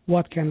been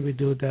what can we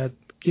do that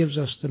gives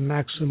us the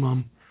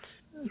maximum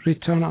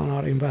return on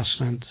our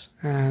investment.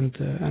 And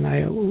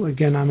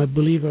I'm a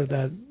believer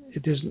that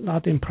it is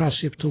not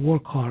impressive to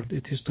work hard.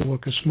 It is to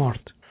work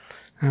smart.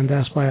 And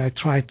that's why I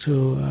try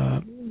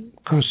to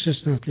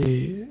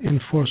consistently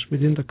enforce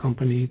within the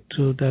company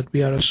that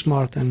we are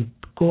smart and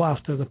go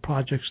after the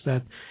projects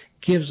that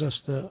gives us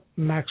the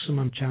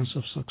maximum chance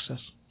of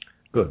success.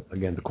 Good.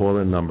 Again, the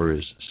call-in number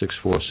is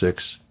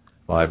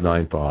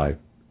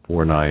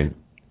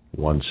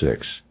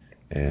 646-595-4916.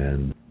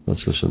 And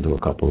let's listen to a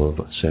couple of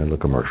Sandler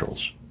commercials.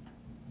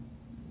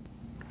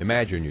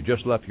 Imagine you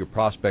just left your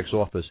prospect's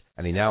office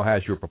and he now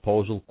has your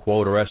proposal,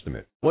 quote, or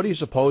estimate. What do you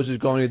suppose he's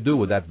going to do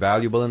with that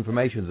valuable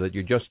information that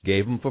you just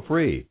gave him for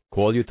free?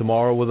 Call you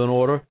tomorrow with an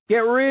order?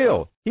 Get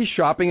real! He's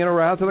shopping it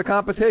around to the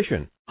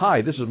competition.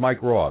 Hi, this is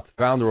Mike Roth,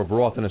 founder of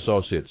Roth &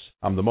 Associates.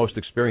 I'm the most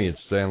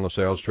experienced Sandler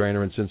sales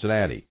trainer in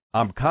Cincinnati.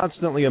 I'm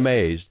constantly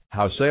amazed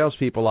how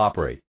salespeople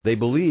operate. They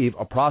believe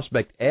a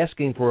prospect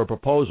asking for a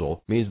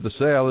proposal means the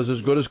sale is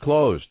as good as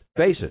closed.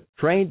 Face it,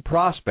 trained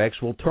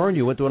prospects will turn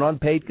you into an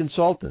unpaid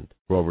consultant.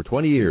 For over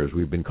 20 years,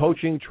 we've been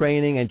coaching,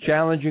 training, and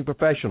challenging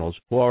professionals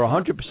who are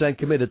 100%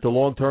 committed to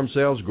long-term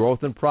sales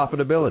growth and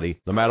profitability,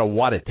 no matter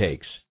what it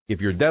takes. If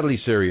you're deadly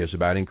serious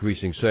about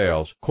increasing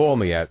sales, call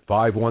me at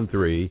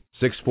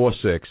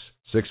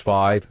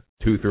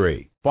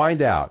 513-646-6523.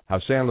 Find out how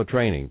Sandler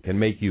Training can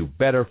make you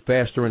better,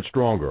 faster, and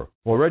stronger.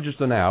 Or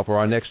register now for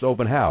our next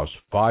open house,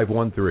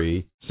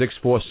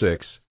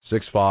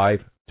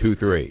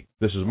 513-646-6523.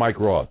 This is Mike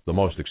Roth, the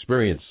most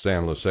experienced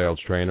Sandler sales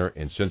trainer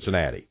in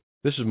Cincinnati.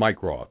 This is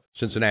Mike Roth,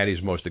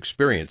 Cincinnati's most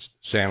experienced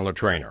Sandler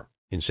trainer.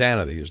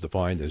 Insanity is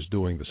defined as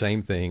doing the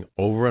same thing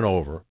over and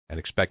over and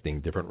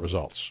expecting different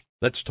results.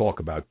 Let's talk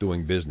about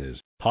doing business.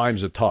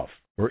 Times are tough.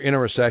 We're in a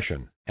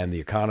recession, and the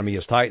economy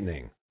is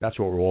tightening. That's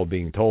what we're all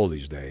being told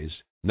these days.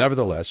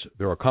 Nevertheless,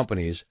 there are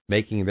companies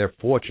making their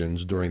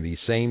fortunes during these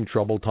same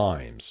troubled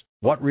times.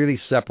 What really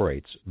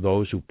separates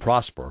those who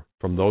prosper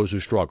from those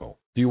who struggle?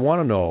 Do you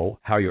want to know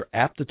how your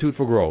aptitude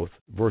for growth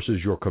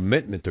versus your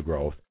commitment to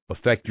growth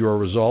affect your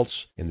results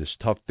in this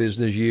tough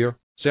business year?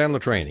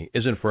 Sandler training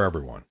isn't for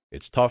everyone.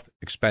 It's tough,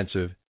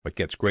 expensive, but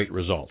gets great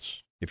results.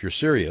 If you're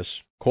serious,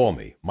 call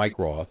me, Mike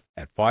Roth,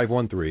 at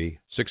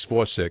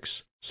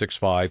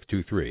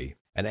 513-646-6523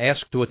 and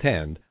ask to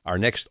attend our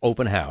next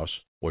open house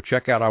or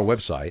check out our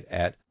website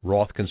at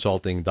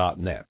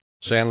rothconsulting.net.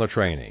 Sandler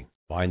Training,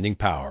 finding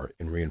power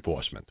in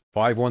reinforcement.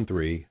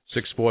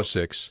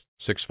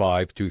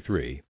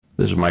 513-646-6523.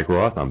 This is Mike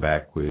Roth. I'm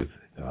back with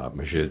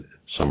Majid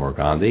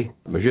Samarghandi.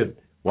 Majid,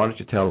 why don't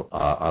you tell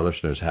our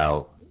listeners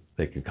how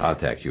they can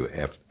contact you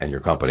and your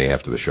company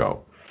after the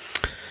show?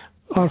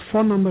 Our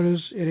phone number is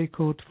area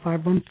code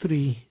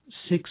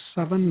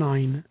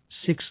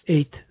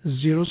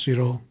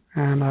 513-679-6800,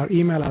 and our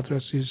email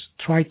address is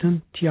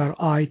Triton,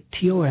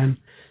 Triton,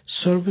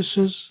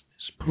 services,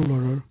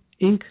 plural,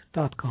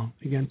 inc.com.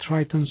 Again,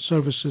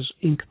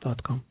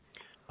 tritonservicesinc.com.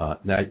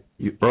 Now,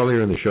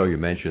 earlier in the show, you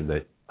mentioned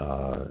that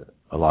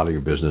a lot of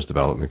your business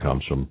development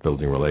comes from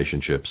building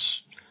relationships,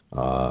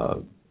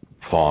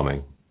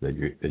 farming, that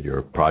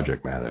your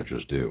project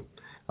managers do.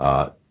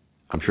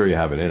 I'm sure you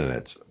have an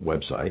internet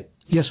website.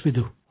 Yes, we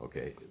do.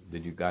 Okay.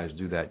 Did you guys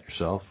do that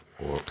yourself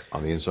or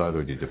on the inside,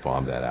 or did you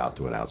farm that out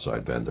to an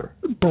outside vendor?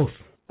 Both.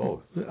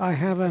 Both. I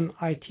have an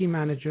IT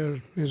manager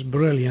who's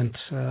brilliant,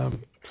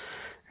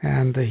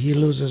 and he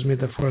loses me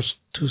the first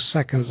 2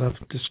 seconds of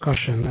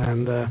discussion.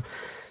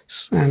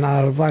 And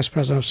our vice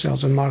president of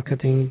sales and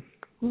marketing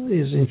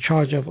is in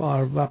charge of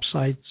our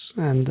websites,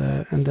 and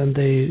then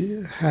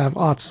they have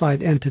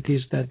outside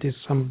entities that did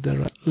some of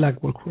the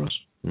legwork for us.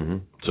 Mm-hmm.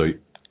 So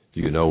do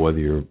you know whether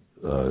you're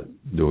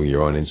doing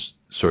your own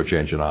search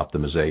engine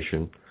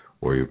optimization,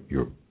 or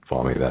you're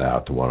farming that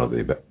out to one of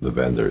the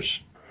vendors?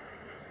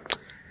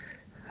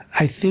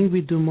 I think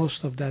we do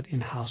most of that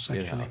in-house,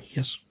 actually. In-house.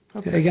 Yes.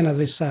 Okay. Again, as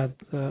I said,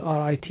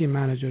 our IT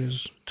manager is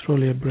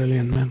truly a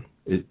brilliant man.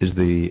 Is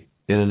the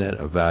internet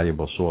a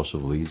valuable source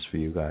of leads for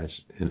you guys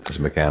as a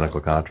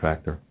mechanical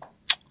contractor?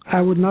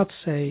 I would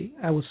say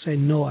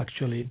no,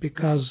 actually,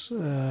 because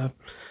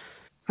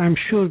I'm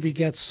sure we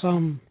get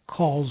some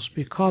calls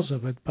because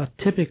of it, but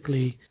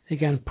typically,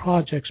 again,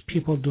 projects,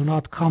 people do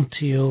not come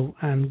to you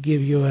and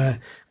give you a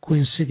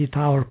Queen City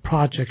Tower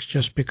project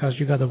just because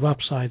you got a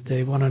website.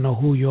 They want to know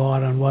who you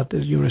are and what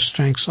your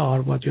strengths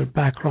are, what your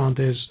background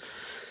is,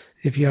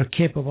 if you are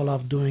capable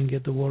of doing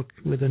it, the work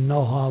with the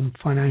know-how,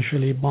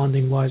 financially,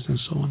 bonding-wise, and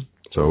so on.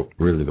 So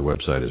really the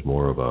website is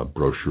more of a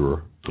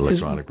brochure,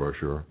 electronic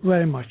brochure?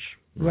 Very much.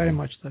 Very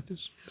much that is.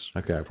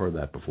 Yes. Okay, I've heard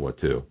that before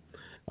too.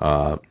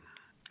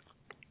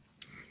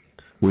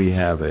 We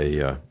have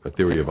a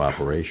theory of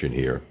operation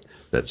here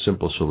that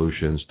simple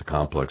solutions to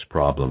complex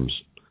problems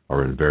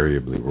are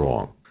invariably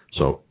wrong.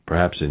 So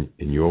perhaps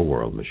in your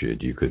world,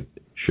 Majid, you could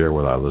share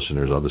with our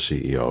listeners, other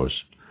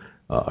CEOs,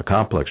 a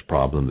complex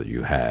problem that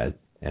you had,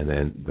 and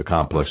then the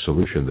complex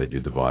solution that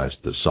you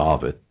devised to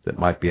solve it that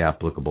might be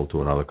applicable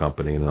to another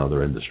company in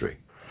another industry.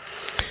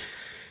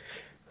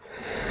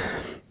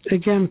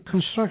 Again,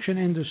 construction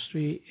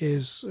industry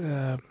is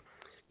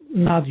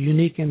not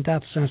unique in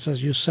that sense. As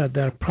you said,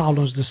 there are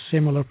problems, the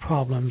similar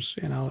problems.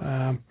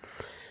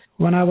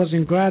 When I was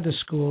in grad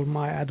school,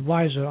 my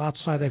advisor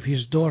outside of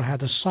his door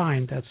had a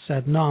sign that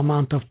said, "No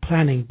amount of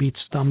planning beats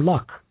dumb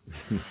luck."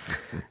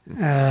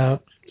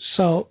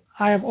 So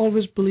I have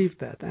always believed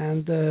that.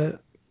 And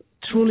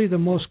truly the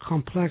most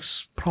complex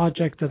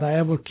project that I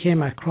ever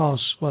came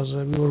across was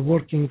we were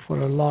working for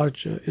a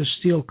large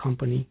steel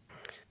company.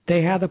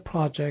 They had a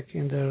project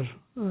in their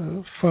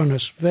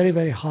furnace, very,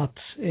 very hot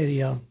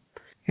area.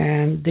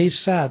 And they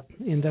said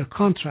in their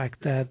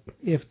contract that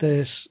if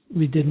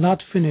we did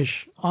not finish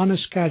on a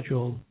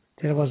schedule,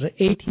 there was an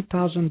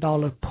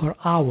 $80,000 per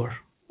hour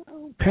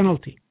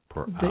penalty.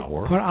 Per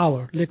hour? Per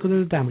hour,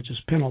 liquidated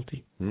damages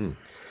penalty.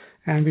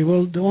 And we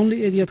were the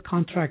only idiot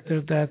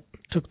contractor that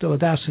took the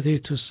audacity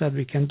to said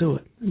we can do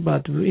it.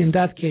 But in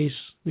that case,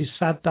 we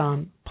sat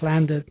down,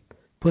 planned it,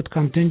 put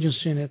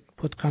contingency in it,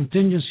 put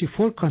contingency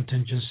for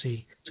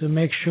contingency to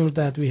make sure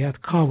that we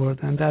had covered,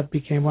 and that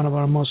became one of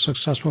our most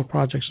successful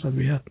projects that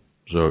we had.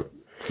 So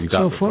you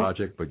got the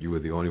project, but you were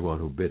the only one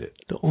who bid it.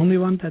 The only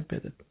one that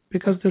bid it,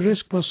 because the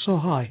risk was so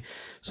high.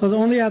 So the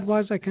only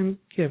advice I can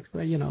give,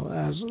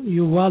 as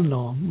you well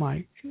know,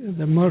 Mike,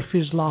 the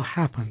Murphy's Law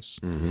happens.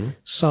 Mm-hmm.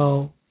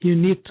 So you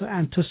need to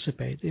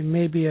anticipate. It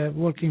may be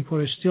working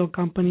for a steel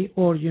company,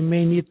 or you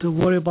may need to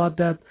worry about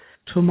that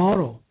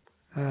tomorrow.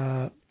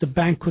 The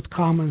bank could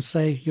come and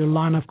say, your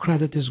line of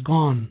credit is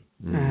gone.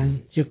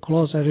 And you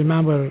close. I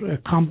remember a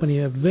company,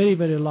 a very,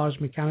 very large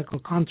mechanical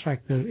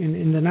contractor in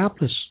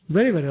Indianapolis,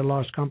 very, very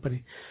large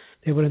company.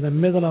 They were in the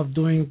middle of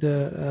doing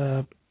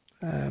the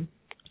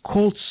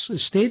Colts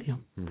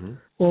Stadium.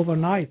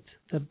 Overnight,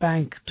 the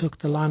bank took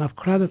the line of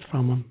credit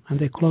from them, and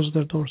they closed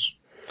their doors.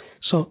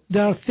 So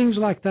there are things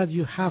like that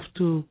you have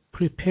to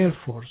prepare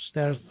for.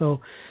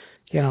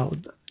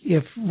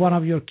 If one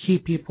of your key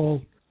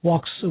people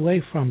walks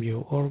away from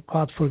you, or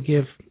God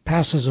forbid,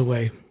 passes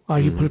away, are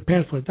you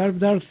prepared for it?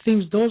 There are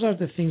things. Those are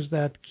the things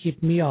that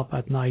keep me up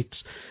at night,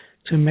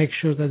 to make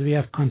sure that we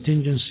have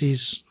contingencies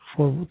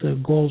for the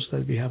goals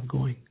that we have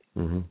going.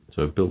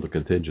 So build a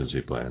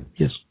contingency plan.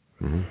 Yes.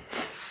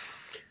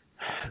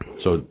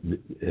 So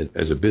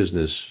as a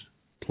business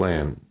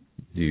plan,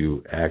 do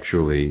you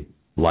actually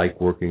like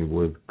working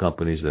with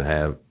companies that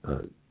have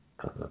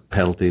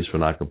penalties for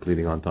not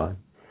completing on time?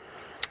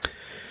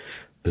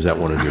 Is that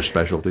one of your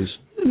specialties?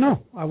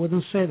 No, I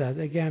wouldn't say that.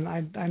 Again,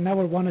 I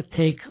never want to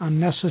take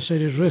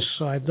unnecessary risks,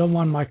 so I don't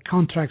want my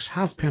contracts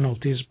have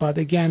penalties. But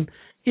again,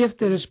 if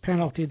there is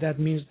penalty, that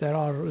means there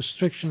are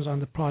restrictions on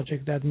the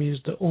project. That means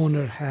the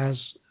owner has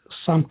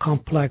some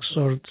complex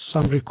or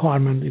some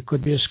requirement. It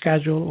could be a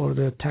schedule or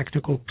the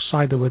technical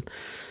side of it.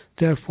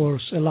 Therefore,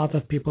 a lot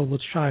of people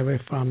would shy away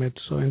from it.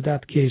 So in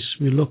that case,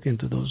 we look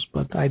into those.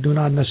 But I do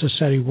not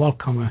necessarily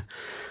welcome a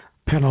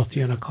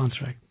penalty in a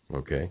contract.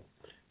 Okay.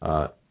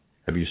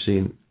 Have you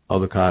seen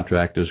other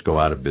contractors go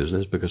out of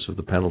business because of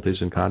the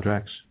penalties in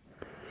contracts?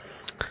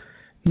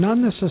 Not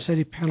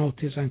necessarily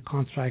penalties and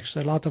contracts.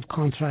 A lot of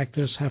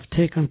contractors have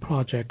taken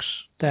projects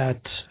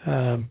that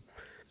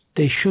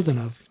they shouldn't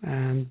have,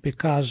 and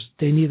because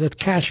they needed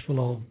cash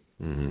flow,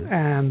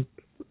 and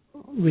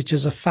which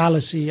is a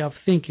fallacy of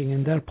thinking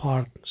in their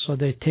part. So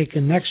they take a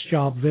next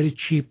job very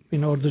cheap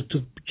in order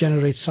to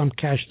generate some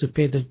cash to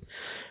pay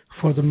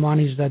for the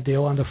monies that they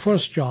owe on the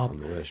first job.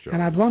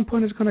 And at one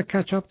point, it's going to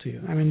catch up to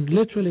you. I mean,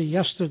 literally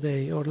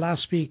yesterday or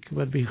last week,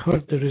 when we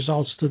heard the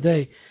results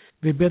today,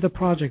 we bid a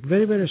project,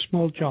 very, very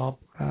small job.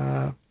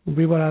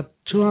 We were at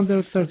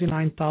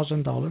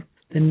 $239,000.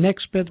 The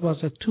next bid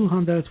was at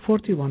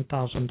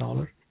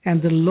 $241,000,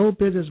 and the low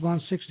bid is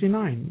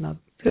 $169,000. Now,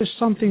 there's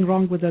something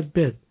wrong with that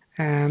bid,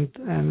 and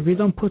we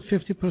don't put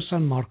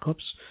 50%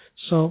 markups.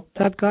 So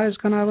that guy is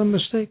going to have a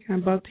mistake,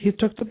 but he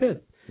took the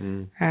bid.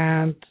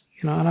 And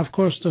of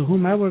course, to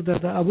whomever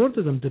that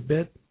awarded them the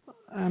bid,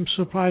 I'm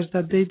surprised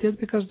that they did,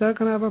 because they're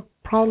going to have a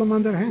problem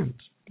on their hands.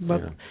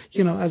 But,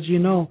 as you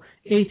know,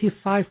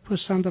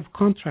 85% of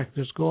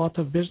contractors go out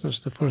of business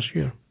the first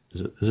year.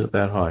 Is it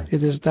that high?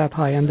 It is that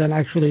high. And then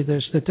actually the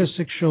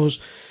statistic shows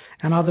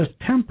another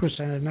 10%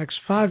 in the next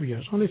 5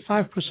 years. Only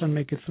 5%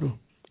 make it through.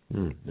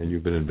 And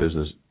you've been in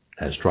business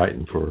as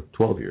Triton for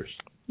 12 years.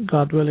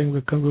 God willing,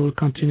 we will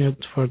continue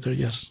it further,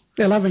 yes.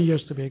 11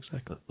 years to be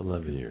exact.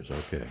 11 years,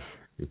 okay.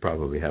 You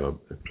probably have a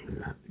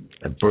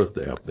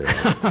birthday up there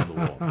on the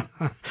wall.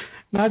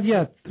 Not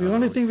yet. The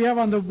only thing we have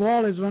on the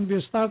wall is when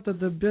we started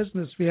the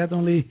business, we had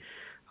only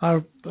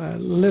our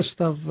list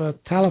of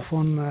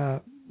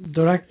telephone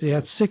directory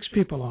had 6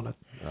 people on it.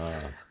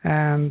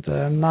 And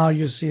now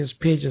you see his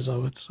pages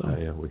of it. So.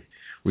 Yeah,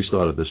 we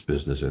started this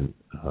business in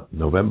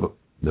November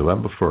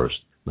 1st,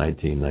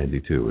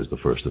 1992 was the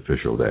first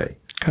official day.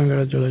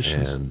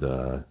 Congratulations. And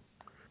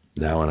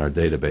now in our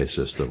database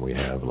system, we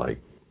have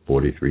like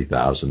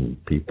 43,000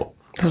 people.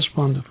 That's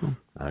wonderful.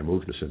 I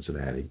moved to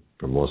Cincinnati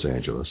from Los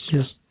Angeles.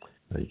 Yes.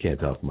 You can't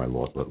tell from my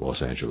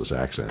Los Angeles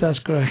accent. That's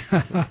correct.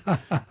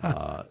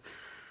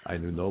 I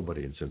knew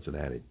nobody in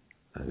Cincinnati.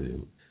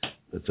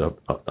 It's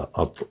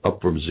up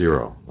from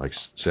zero. Like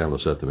Sandler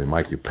said to me,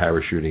 Mike, you're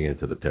parachuting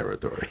into the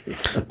territory.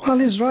 Well,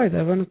 he's right.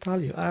 I want to tell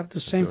you. I have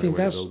the same thing.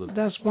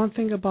 That's one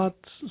thing about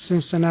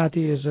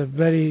Cincinnati, is a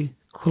very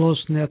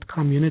close-knit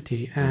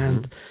community.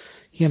 And,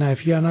 if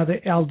you're another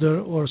Elder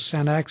or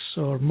San X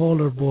or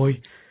Moeller boy,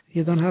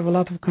 you don't have a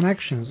lot of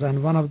connections.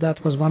 And one of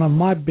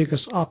my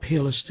biggest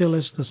uphill, still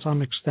is to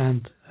some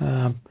extent,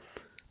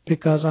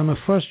 because I'm a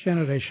first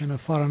generation, a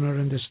foreigner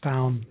in this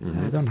town.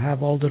 I don't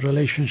have all the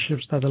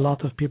relationships that a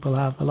lot of people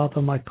have. A lot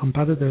of my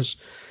competitors,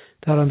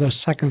 they're on their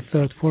second,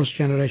 third, fourth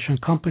generation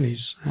companies.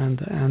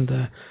 And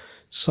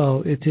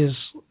so it is,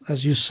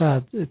 as you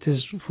said, it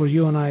is for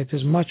you and I, it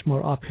is much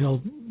more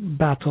uphill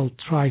battle,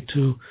 try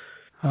to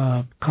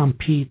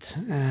compete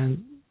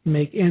and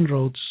make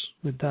inroads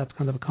with that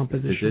kind of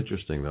competition. It's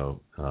interesting, though.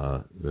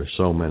 There's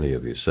so many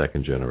of these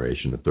second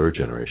generation and third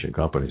generation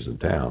companies in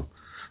town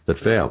that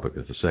fail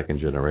because the second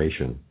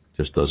generation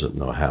just doesn't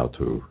know how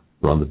to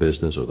run the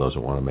business or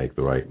doesn't want to make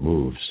the right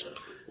moves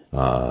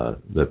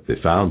that the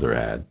founder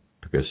had,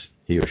 because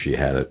he or she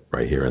had it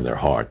right here in their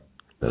heart,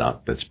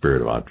 that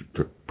spirit of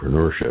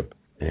entrepreneurship,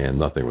 and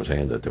nothing was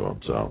handed to them.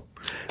 So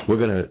we're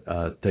going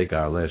to take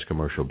our last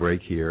commercial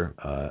break here.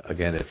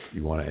 Again, if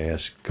you want to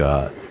ask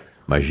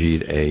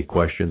Majid a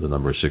question, the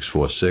number is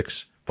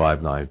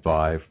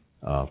 646-595-4916.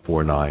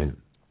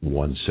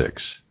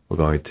 We're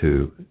going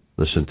to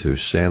listen to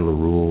Sandler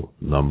Rule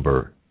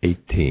number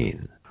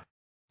 18.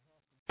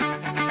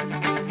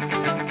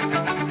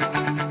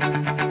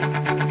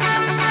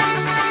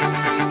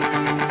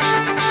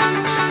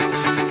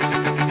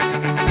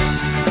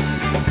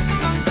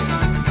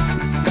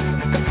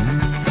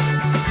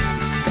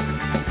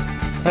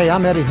 Hey,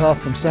 I'm Eddie Huff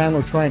from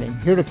Sandler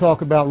Training, here to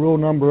talk about rule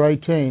number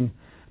 18,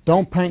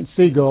 don't paint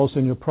seagulls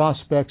in your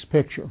prospect's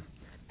picture.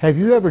 Have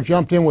you ever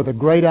jumped in with a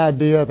great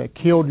idea that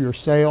killed your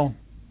sale?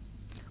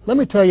 Let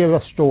me tell you a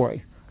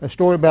story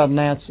about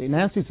Nancy.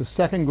 Nancy's a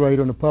second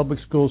grader in the public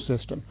school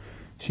system.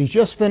 She's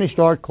just finished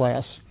art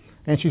class,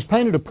 and she's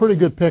painted a pretty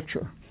good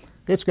picture.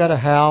 It's got a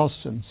house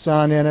and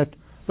sun in it,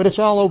 but it's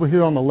all over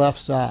here on the left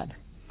side.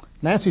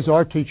 Nancy's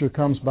art teacher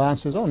comes by and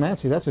says, "Oh,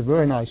 Nancy, that's a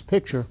very nice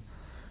picture,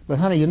 but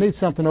honey, you need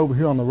something over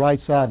here on the right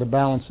side to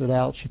balance it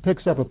out." She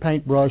picks up a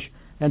paintbrush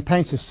and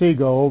paints a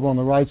seagull over on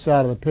the right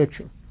side of the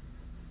picture.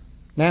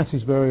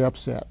 Nancy's very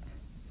upset.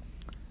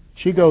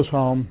 She goes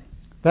home.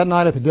 That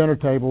night at the dinner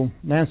table,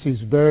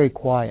 Nancy's very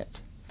quiet,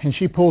 and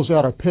she pulls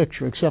out her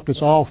picture, except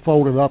it's all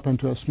folded up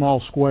into a small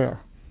square.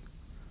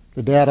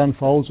 The dad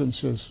unfolds it and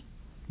says,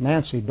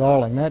 "Nancy,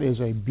 darling, that is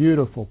a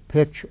beautiful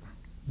picture.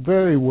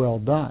 Very well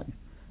done.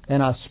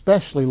 And I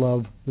especially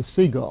love the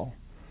seagull."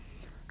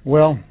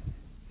 Well,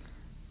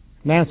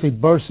 Nancy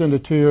bursts into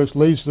tears,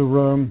 leaves the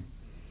room.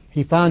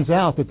 He finds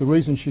out that the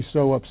reason she's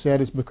so upset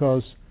is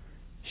because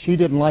she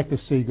didn't like the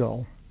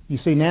seagull. You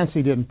see,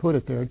 Nancy didn't put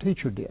it there. Her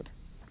teacher did.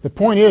 The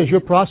point is,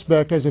 your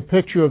prospect has a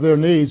picture of their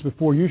needs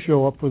before you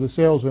show up for the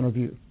sales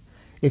interview.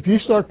 If you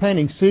start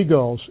painting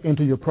seagulls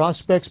into your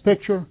prospect's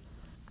picture,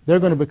 they're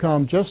going to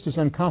become just as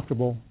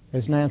uncomfortable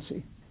as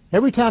Nancy.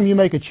 Every time you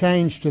make a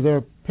change to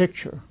their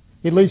picture,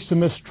 it leads to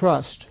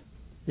mistrust.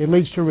 It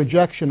leads to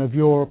rejection of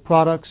your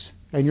products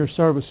and your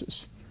services.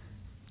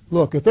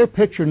 Look, if their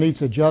picture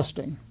needs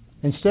adjusting,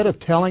 instead of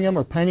telling them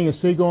or painting a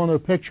seagull in their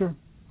picture,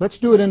 let's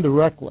do it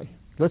indirectly.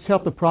 Let's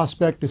help the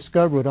prospect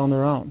discover it on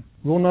their own.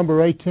 Rule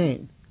number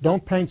 18,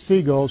 don't paint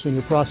seagulls in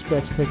your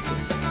prospect's picture.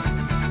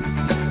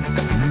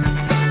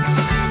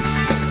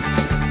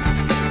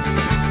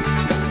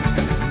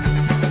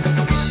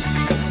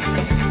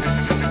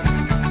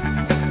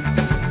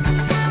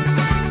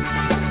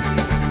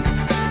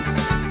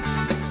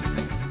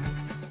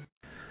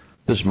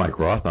 This is Mike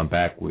Roth. I'm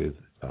back with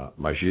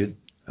Majid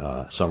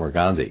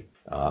Samarghandi.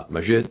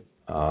 Majid,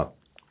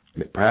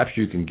 perhaps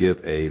you can give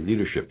a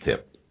leadership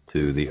tip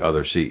to the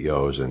other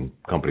CEOs and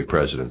company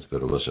presidents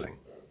that are listening.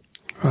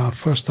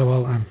 First of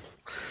all, I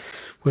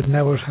would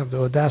never have the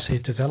audacity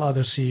to tell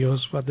other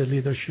CEOs what the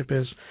leadership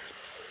is.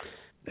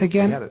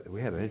 Again,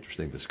 we had an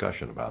interesting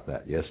discussion about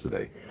that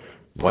yesterday.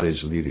 What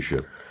is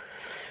leadership?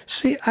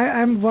 See,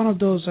 I'm one of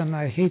those, and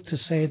I hate to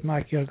say it,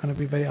 Mike, you're going to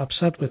be very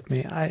upset with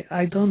me.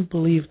 I don't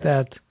believe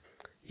that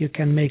you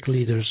can make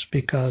leaders,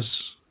 because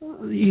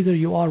either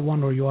you are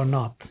one or you are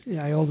not.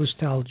 I always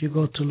tell, you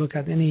go to look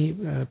at any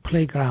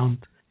playground,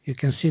 you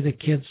can see the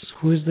kids,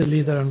 who is the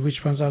leader and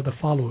which ones are the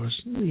followers.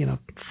 You know,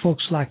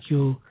 folks like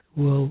you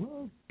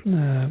will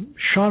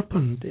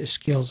sharpen the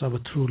skills of a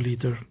true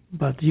leader,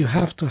 but you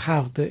have to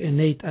have the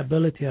innate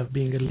ability of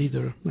being a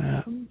leader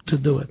to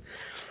do it.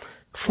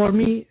 For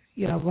me,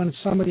 you know, when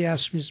somebody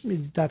asks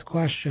me that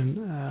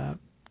question,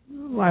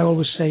 I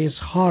always say it's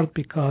hard,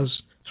 because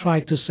try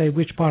to say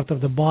which part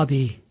of the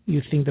body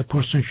you think the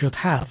person should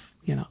have.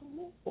 You know,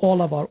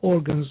 all of our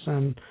organs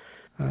and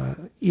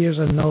ears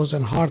and nose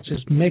and hearts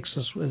makes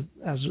us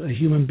as a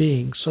human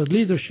being. So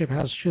leadership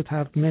should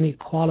have many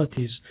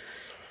qualities.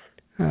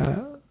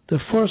 The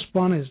first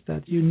one is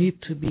that you need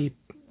to be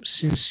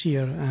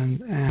sincere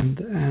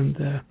and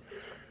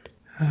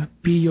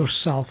be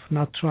yourself,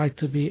 not try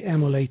to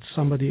emulate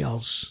somebody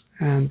else,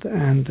 and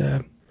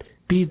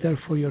be there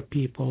for your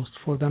people,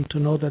 for them to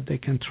know that they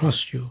can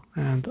trust you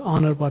and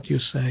honor what you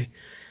say,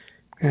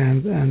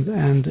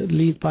 and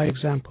lead by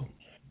example.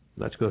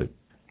 That's good.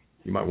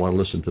 You might want to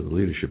listen to the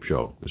leadership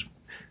show.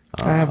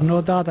 I have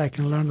no doubt I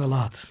can learn a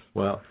lot.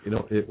 Well, you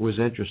know, it was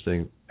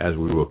interesting as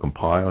we were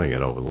compiling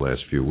it over the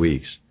last few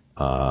weeks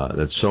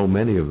that so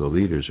many of the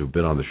leaders who've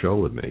been on the show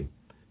with me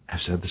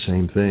have said the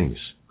same things.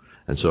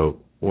 And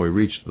so when we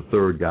reached the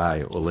third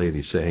guy or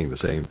lady saying the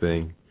same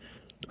thing,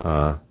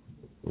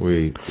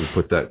 we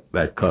put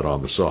that cut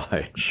on the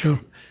side. Sure.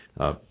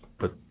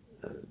 But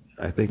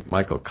I think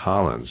Michael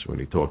Collins, when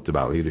he talked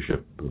about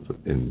leadership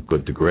in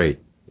Good to Great,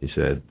 he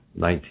said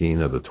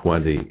 19 of the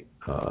 20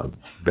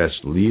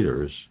 best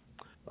leaders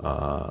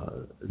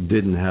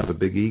didn't have a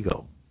big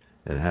ego.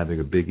 And having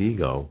a big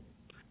ego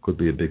could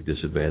be a big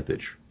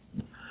disadvantage.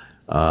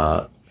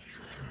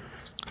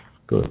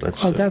 Good.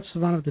 That's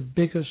one of the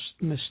biggest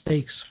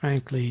mistakes,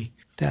 frankly,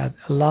 that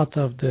a lot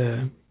of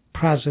the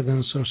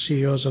presidents or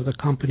CEOs of the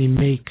company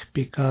make,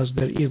 because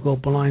their ego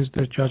blinds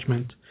their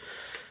judgment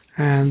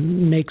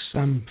and makes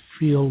them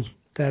feel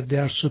that they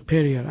are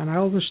superior. And I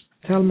always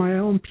tell my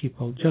own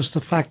people, just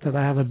the fact that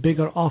I have a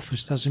bigger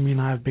office doesn't mean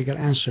I have bigger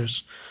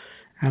answers.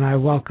 And I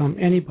welcome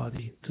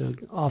anybody to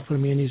offer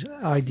me any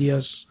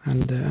ideas,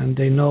 and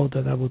they know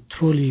that I would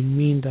truly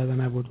mean that,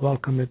 and I would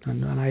welcome it,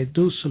 and I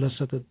do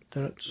solicit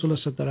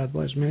their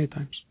advice many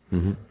times.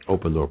 Mm-hmm.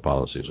 Open door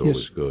policy is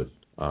always good.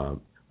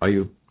 Are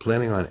you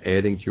planning on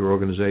adding to your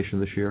organization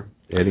this year?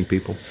 Adding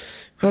people?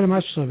 Very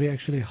much so. We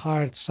actually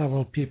hired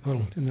several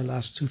people in the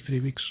last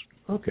 2-3 weeks.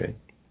 Okay,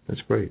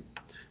 that's great.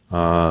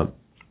 Can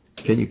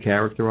you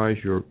characterize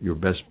your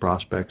best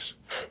prospects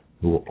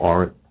who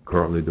aren't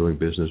currently doing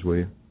business with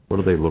you? What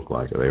do they look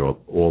like? Are they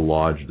all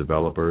large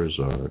developers?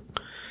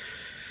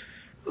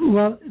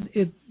 Well,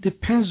 it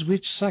depends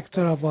which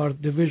sector of our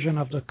division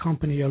of the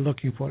company you're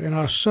looking for. In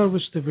our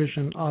service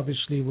division,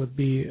 obviously, would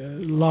be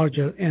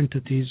larger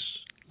entities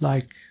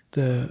like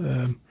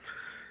the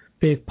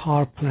big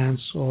power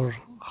plants or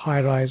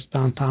high-rise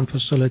downtown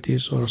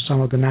facilities or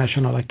some of the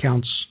national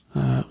accounts.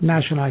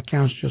 National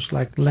accounts just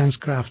like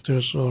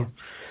LensCrafters or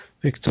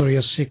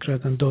Victoria's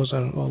Secret, and those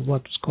are all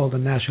what's called a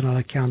national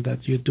account that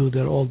you do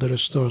all their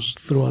stores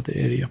throughout the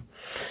area.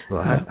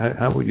 Well,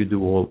 how would you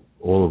do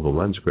all of the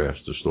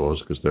LensCrafters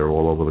stores, because they're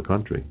all over the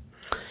country?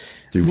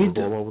 Do you work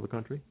all over the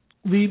country?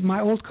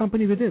 My old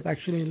company, we did.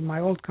 Actually, in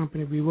my old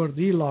company, we were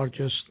the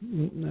largest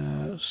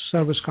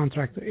service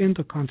contractor in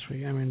the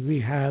country. I mean,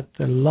 we had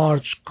a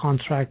large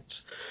contract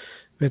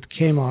with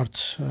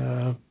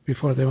Kmart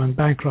before they went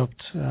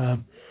bankrupt.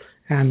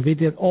 And we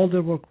did all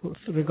the work,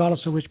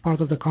 regardless of which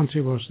part of the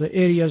country was. The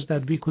areas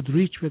that we could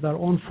reach with our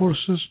own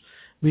forces,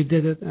 we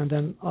did it. And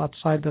then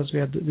outside us, we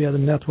had a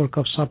network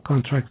of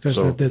subcontractors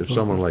that did. So if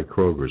someone like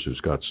Kroger's, who's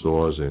got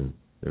stores in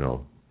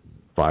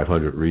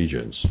 500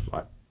 regions,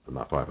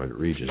 not 500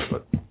 regions,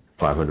 but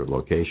 500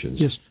 locations,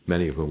 yes,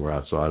 many of whom were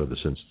outside of the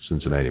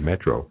Cincinnati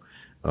metro,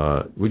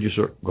 would you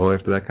go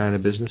after that kind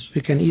of business?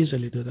 We can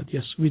easily do that.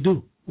 Yes, we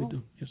do. We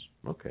do. Yes.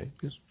 Okay.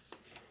 Yes.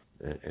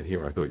 And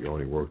here, I thought you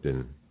only worked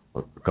in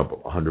a couple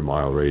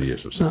 100-mile radius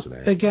of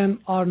Cincinnati. Now, again,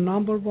 our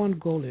number one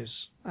goal is,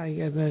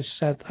 as I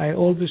said, I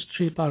always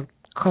treat our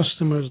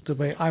customers the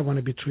way I want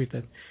to be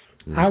treated.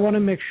 I want to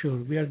make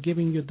sure we are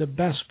giving you the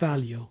best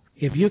value.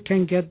 If you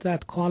can get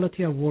that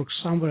quality of work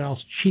somewhere else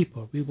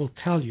cheaper, we will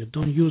tell you,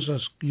 don't use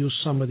us, use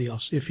somebody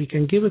else. If we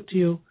can give it to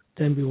you,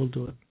 then we will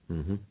do it.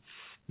 Mm-hmm.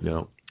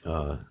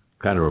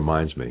 Kind of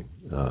reminds me,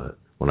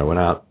 when I went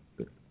out,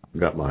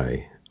 got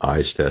my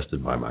eyes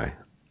tested by my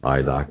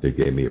eye doctor,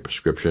 gave me a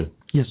prescription.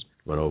 Yes.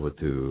 Went over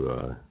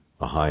to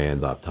a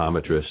high-end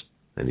optometrist,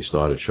 and he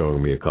started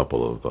showing me a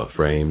couple of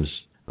frames.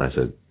 And I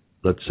said,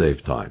 let's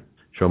save time.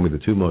 Show me the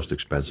two most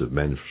expensive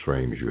men's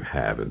frames you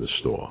have in the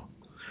store.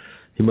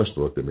 He must have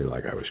looked at me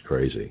like I was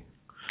crazy.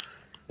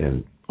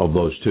 And of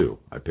those two,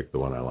 I picked the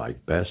one I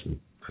liked best, and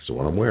that's the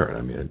one I'm wearing.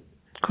 I mean,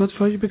 good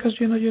for you, because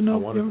you know I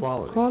wanted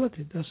quality.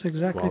 Quality. That's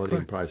exactly quality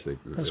correct.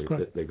 and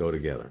price. They go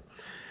together.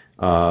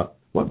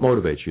 What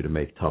motivates you to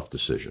make tough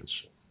decisions?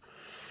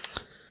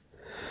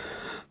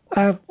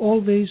 I've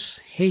always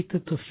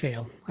hated to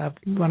fail.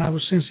 When I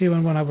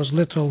was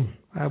little,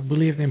 I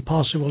believed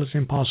impossible is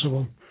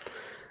impossible.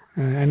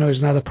 I know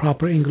it's not a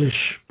proper English,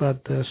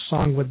 but the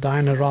song with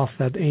Diana Ross,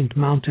 that ain't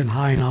mountain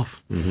high enough.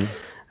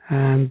 Mm-hmm.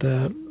 And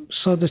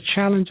so the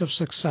challenge of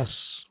success,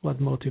 what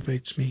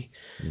motivates me.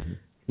 Mm-hmm.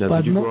 Now,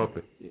 did you grow up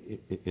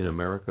in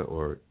America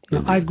or?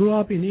 No, I grew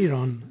up in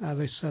Iran. As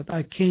I said,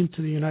 I came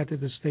to the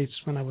United States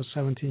when I was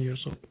 17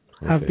 years old.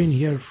 Okay. I've been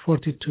here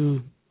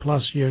 42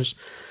 plus years.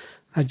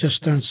 I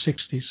just turned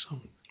 60.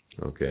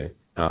 So. Okay.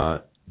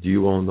 Do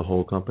you own the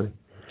whole company?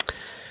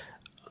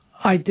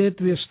 I did.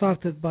 We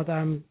started, but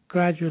I'm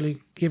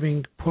gradually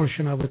giving a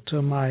portion of it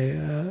to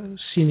my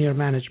senior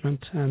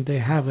management, and they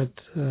have it.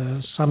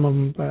 Some of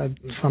them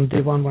from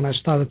day one when I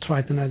started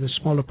Triton at the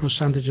smaller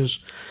percentages.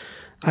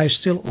 I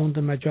still own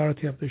the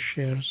majority of the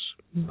shares,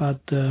 but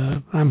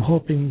I'm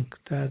hoping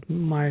that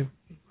my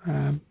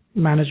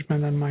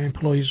management and my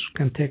employees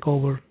can take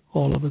over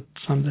all of it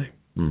someday.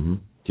 Mm-hmm.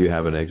 Do you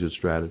have an exit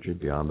strategy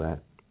beyond that,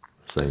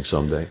 saying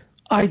someday?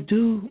 I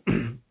do.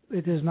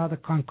 It is not a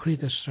concrete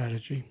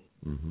strategy.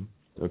 Mm-hmm.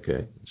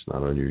 Okay, it's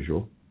not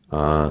unusual.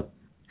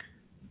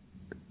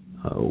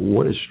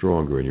 What is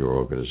stronger in your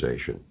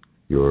organization?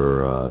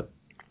 Your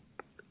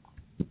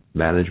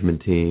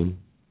management team,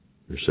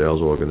 your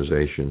sales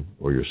organization,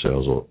 or your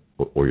sales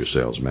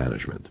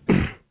management?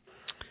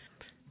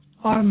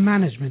 Our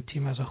management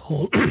team as a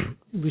whole,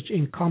 which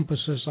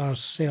encompasses our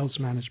sales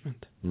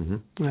management.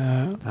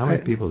 Mm-hmm. How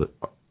many people that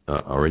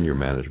are in your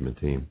management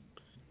team?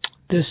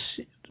 This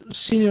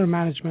senior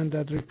management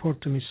that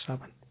report to me,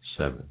 7.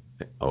 7.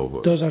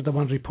 Over. Those are the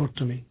ones report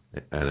to me.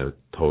 And a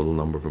total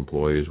number of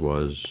employees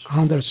was?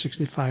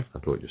 165. I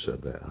thought you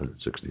said that,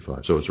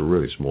 165. So it's a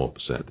really small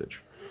percentage.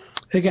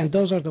 Again,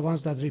 those are the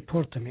ones that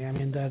report to me. I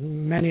mean,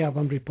 many of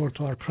them report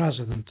to our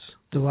president.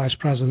 The vice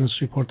presidents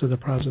report to the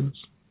presidents.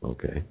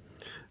 Okay.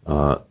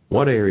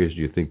 What areas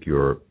do you think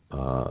your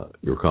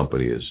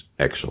company is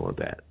excellent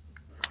at?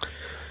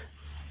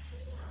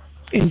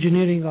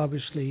 Engineering,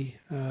 obviously,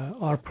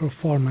 our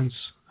performance,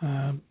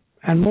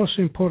 and most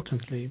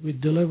importantly, we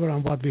deliver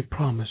on what we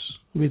promise.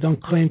 We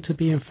don't claim to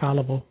be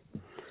infallible,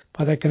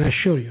 but I can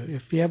assure you,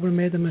 if we ever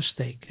made a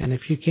mistake, and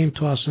if you came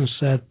to us and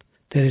said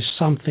there is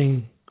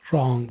something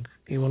wrong,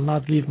 you will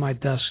not leave my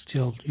desk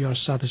till you are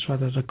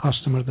satisfied as a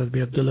customer that we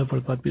have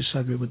delivered what we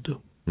said we would do.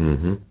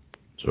 Mm-hmm.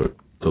 So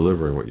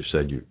delivering what you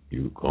said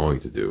you're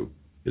going to do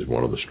is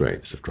one of the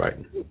strengths of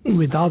Triton.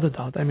 Without a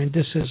doubt. I mean,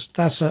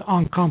 that's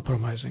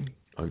uncompromising.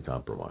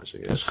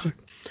 Uncompromising, yes. That's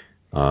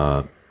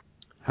correct.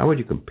 How would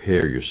you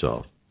compare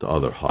yourself to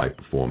other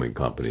high-performing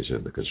companies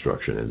in the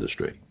construction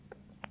industry?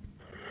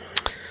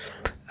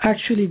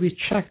 Actually, we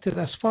checked it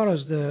as far as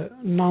the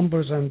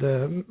numbers and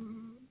the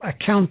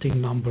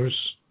accounting numbers.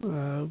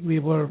 We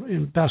were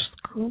in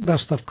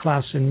best of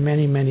class in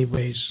many, many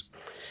ways.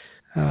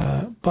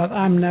 But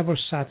I'm never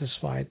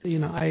satisfied.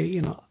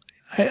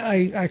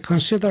 I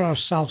consider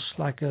ourselves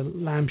like a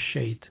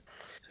lampshade.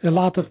 A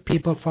lot of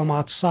people from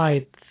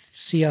outside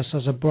see us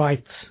as a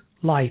bright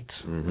light,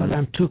 but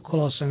I'm too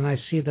close and I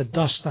see the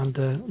dust on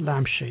the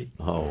lampshade.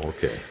 Oh,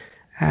 okay.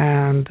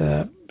 And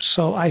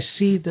so I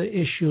see the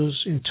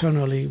issues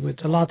internally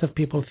with a lot of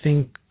people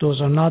think those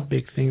are not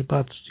big things,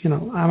 but,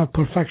 I'm a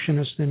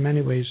perfectionist in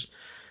many ways.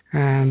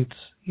 And,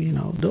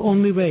 the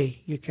only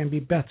way you can be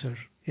better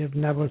is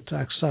never to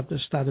accept the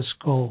status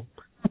quo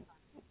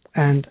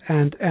and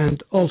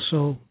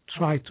also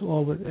try to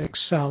always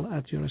excel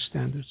at your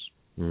standards.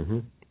 Mm-hmm.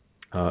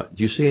 Do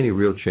you see any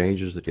real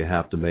changes that you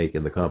have to make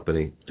in the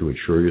company to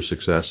ensure your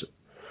success?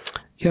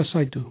 Yes,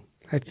 I do.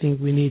 I think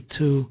we need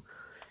to,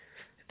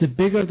 the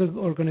bigger the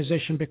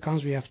organization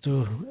becomes, we have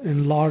to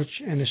enlarge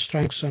and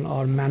strengthen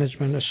our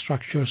management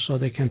structure so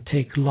they can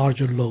take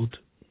larger load.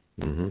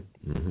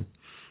 Mm-hmm. Mm-hmm.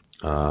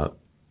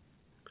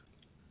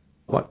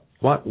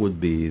 What would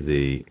be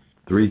the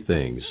 3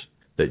 things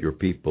that your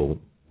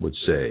people would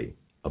say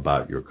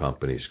about your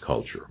company's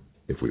culture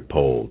if we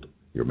polled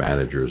your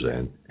managers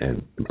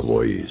and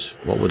employees?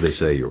 What would they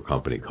say your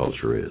company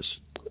culture is?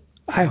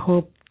 I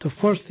hope the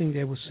first thing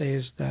they would say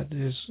is that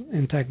is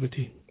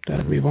integrity,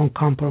 that we won't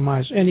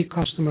compromise. Any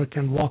customer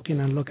can walk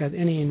in and look at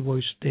any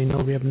invoice. They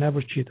know we have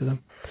never cheated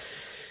them.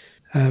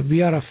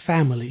 We are a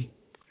family,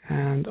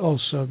 and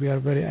also we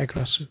are very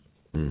aggressive.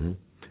 Mm-hmm.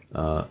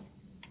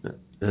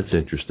 That's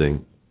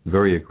interesting.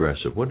 Very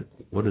aggressive. What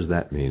does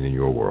that mean in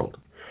your world?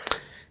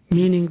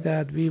 Meaning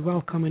that we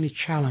welcome any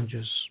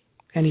challenges,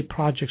 any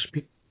projects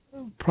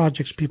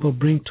people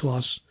bring to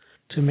us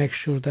to make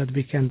sure that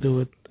we can do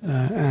it.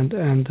 And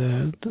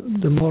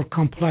the more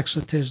complex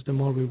it is, the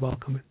more we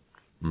welcome it.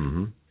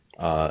 Mm-hmm.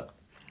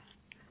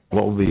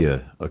 What would be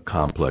a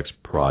complex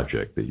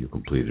project that you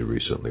completed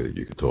recently that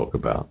you could talk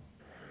about?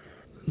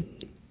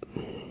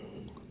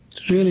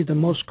 Really, the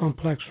most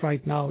complex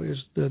right now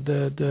is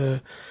the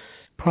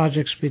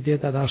projects we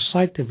did at our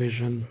site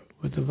division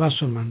with the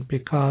Vesselman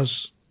because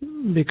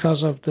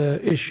of the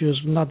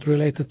issues not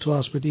related to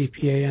us with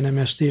EPA and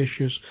MSD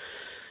issues.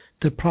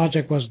 The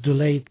project was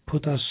delayed,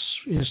 put us,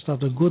 instead of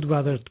the good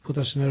weather, put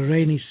us in a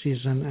rainy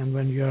season, and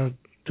when you're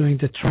doing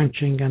the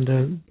trenching and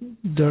the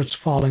dirt's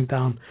falling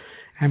down,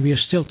 and we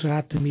still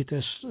had to meet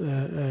a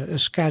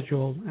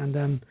schedule, and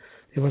then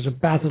there was a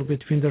battle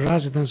between the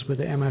residents with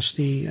the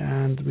MSD,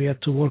 and we had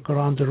to work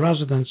around the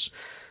residents.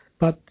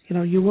 But,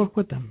 you work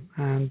with them,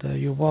 and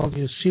you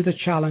see the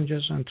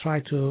challenges and try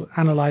to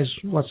analyze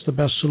what's the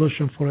best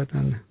solution for it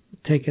and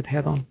take it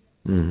head on.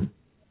 Mm-hmm.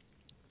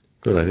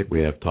 Good. I think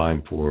we have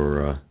time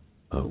for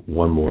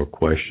one more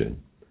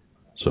question.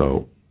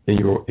 So, in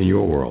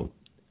your world,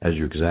 as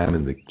you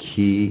examine the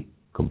key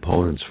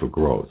components for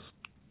growth,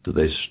 do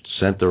they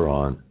center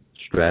on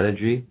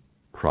strategy,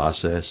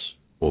 process,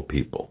 or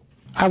people?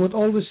 I would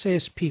always say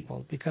it's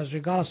people, because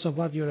regardless of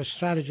what your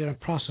strategy and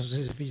process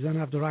is, if you don't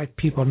have the right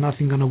people,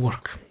 nothing's going to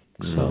work.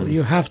 Mm-hmm. So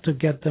you have to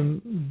get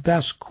the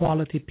best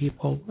quality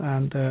people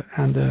and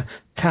the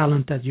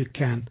talent that you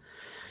can.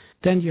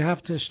 Then you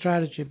have the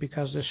strategy,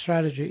 because the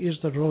strategy is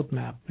the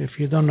roadmap. If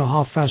you don't know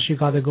how fast you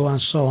got to go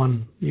and so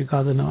on, you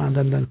got to know, and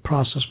then the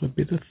process would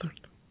be the third.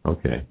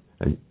 Okay.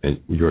 And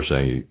you're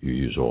saying you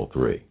use all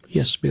 3?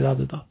 Yes, without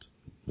a doubt.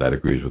 That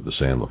agrees with the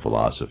Sandler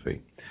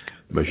philosophy.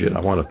 Majid, I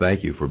want to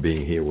thank you for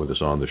being here with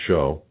us on the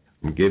show.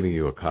 I'm giving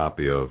you a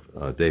copy of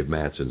Dave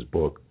Manson's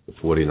book, The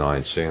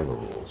 49 Sandler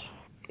Rules.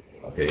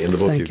 Okay, in the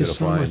book you're going to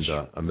find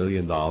 $1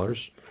 million or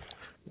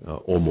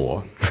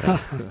more,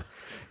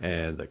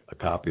 and a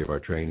copy of our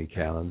training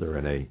calendar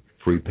and a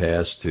free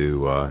pass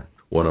to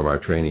one of our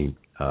training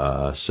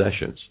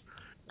sessions.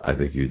 I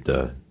think you'd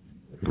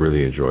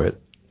really enjoy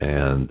it.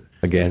 And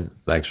again,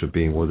 thanks for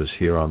being with us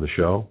here on the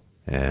show.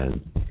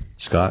 And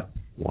Scott,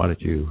 why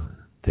don't you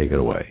take it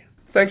away?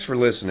 Thanks for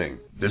listening.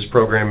 This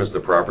program is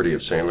the property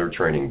of Sandler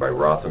Training by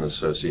Roth &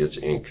 Associates,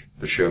 Inc.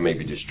 The show may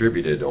be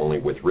distributed only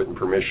with written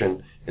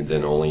permission and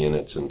then only in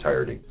its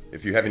entirety.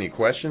 If you have any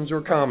questions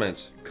or comments,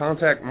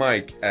 contact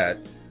Mike at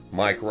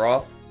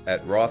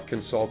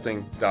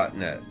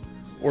mikeroth@rothconsulting.net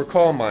or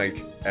call Mike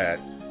at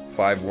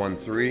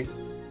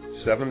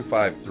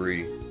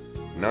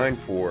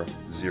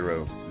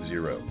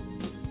 513-753-9400.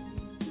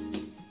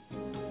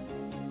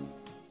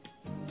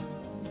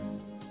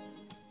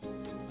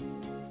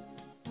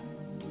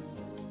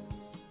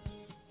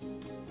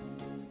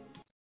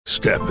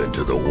 Step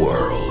into the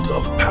world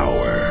of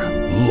power,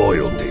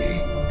 loyalty,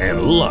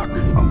 and luck.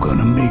 I'm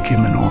gonna make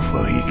him an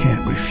offer he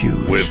can't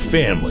refuse. With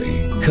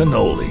family,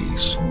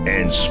 cannolis,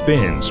 and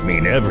spins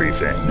mean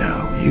everything.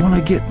 Now, you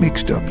wanna get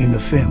mixed up in the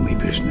family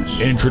business.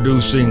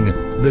 Introducing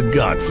The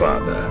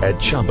Godfather at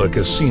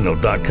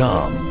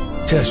ChumbaCasino.com.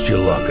 Test your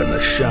luck in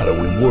the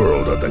shadowy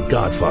world of The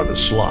Godfather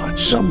slot.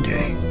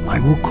 Someday, I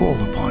will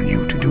call upon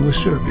you to do a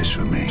service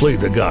for me. Play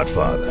The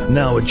Godfather,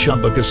 now at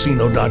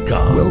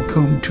ChumbaCasino.com.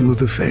 Welcome to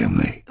the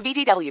family.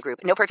 VGW Group.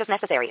 No purchase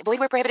necessary. Void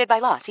where prohibited by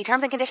law. See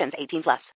terms and conditions. 18+.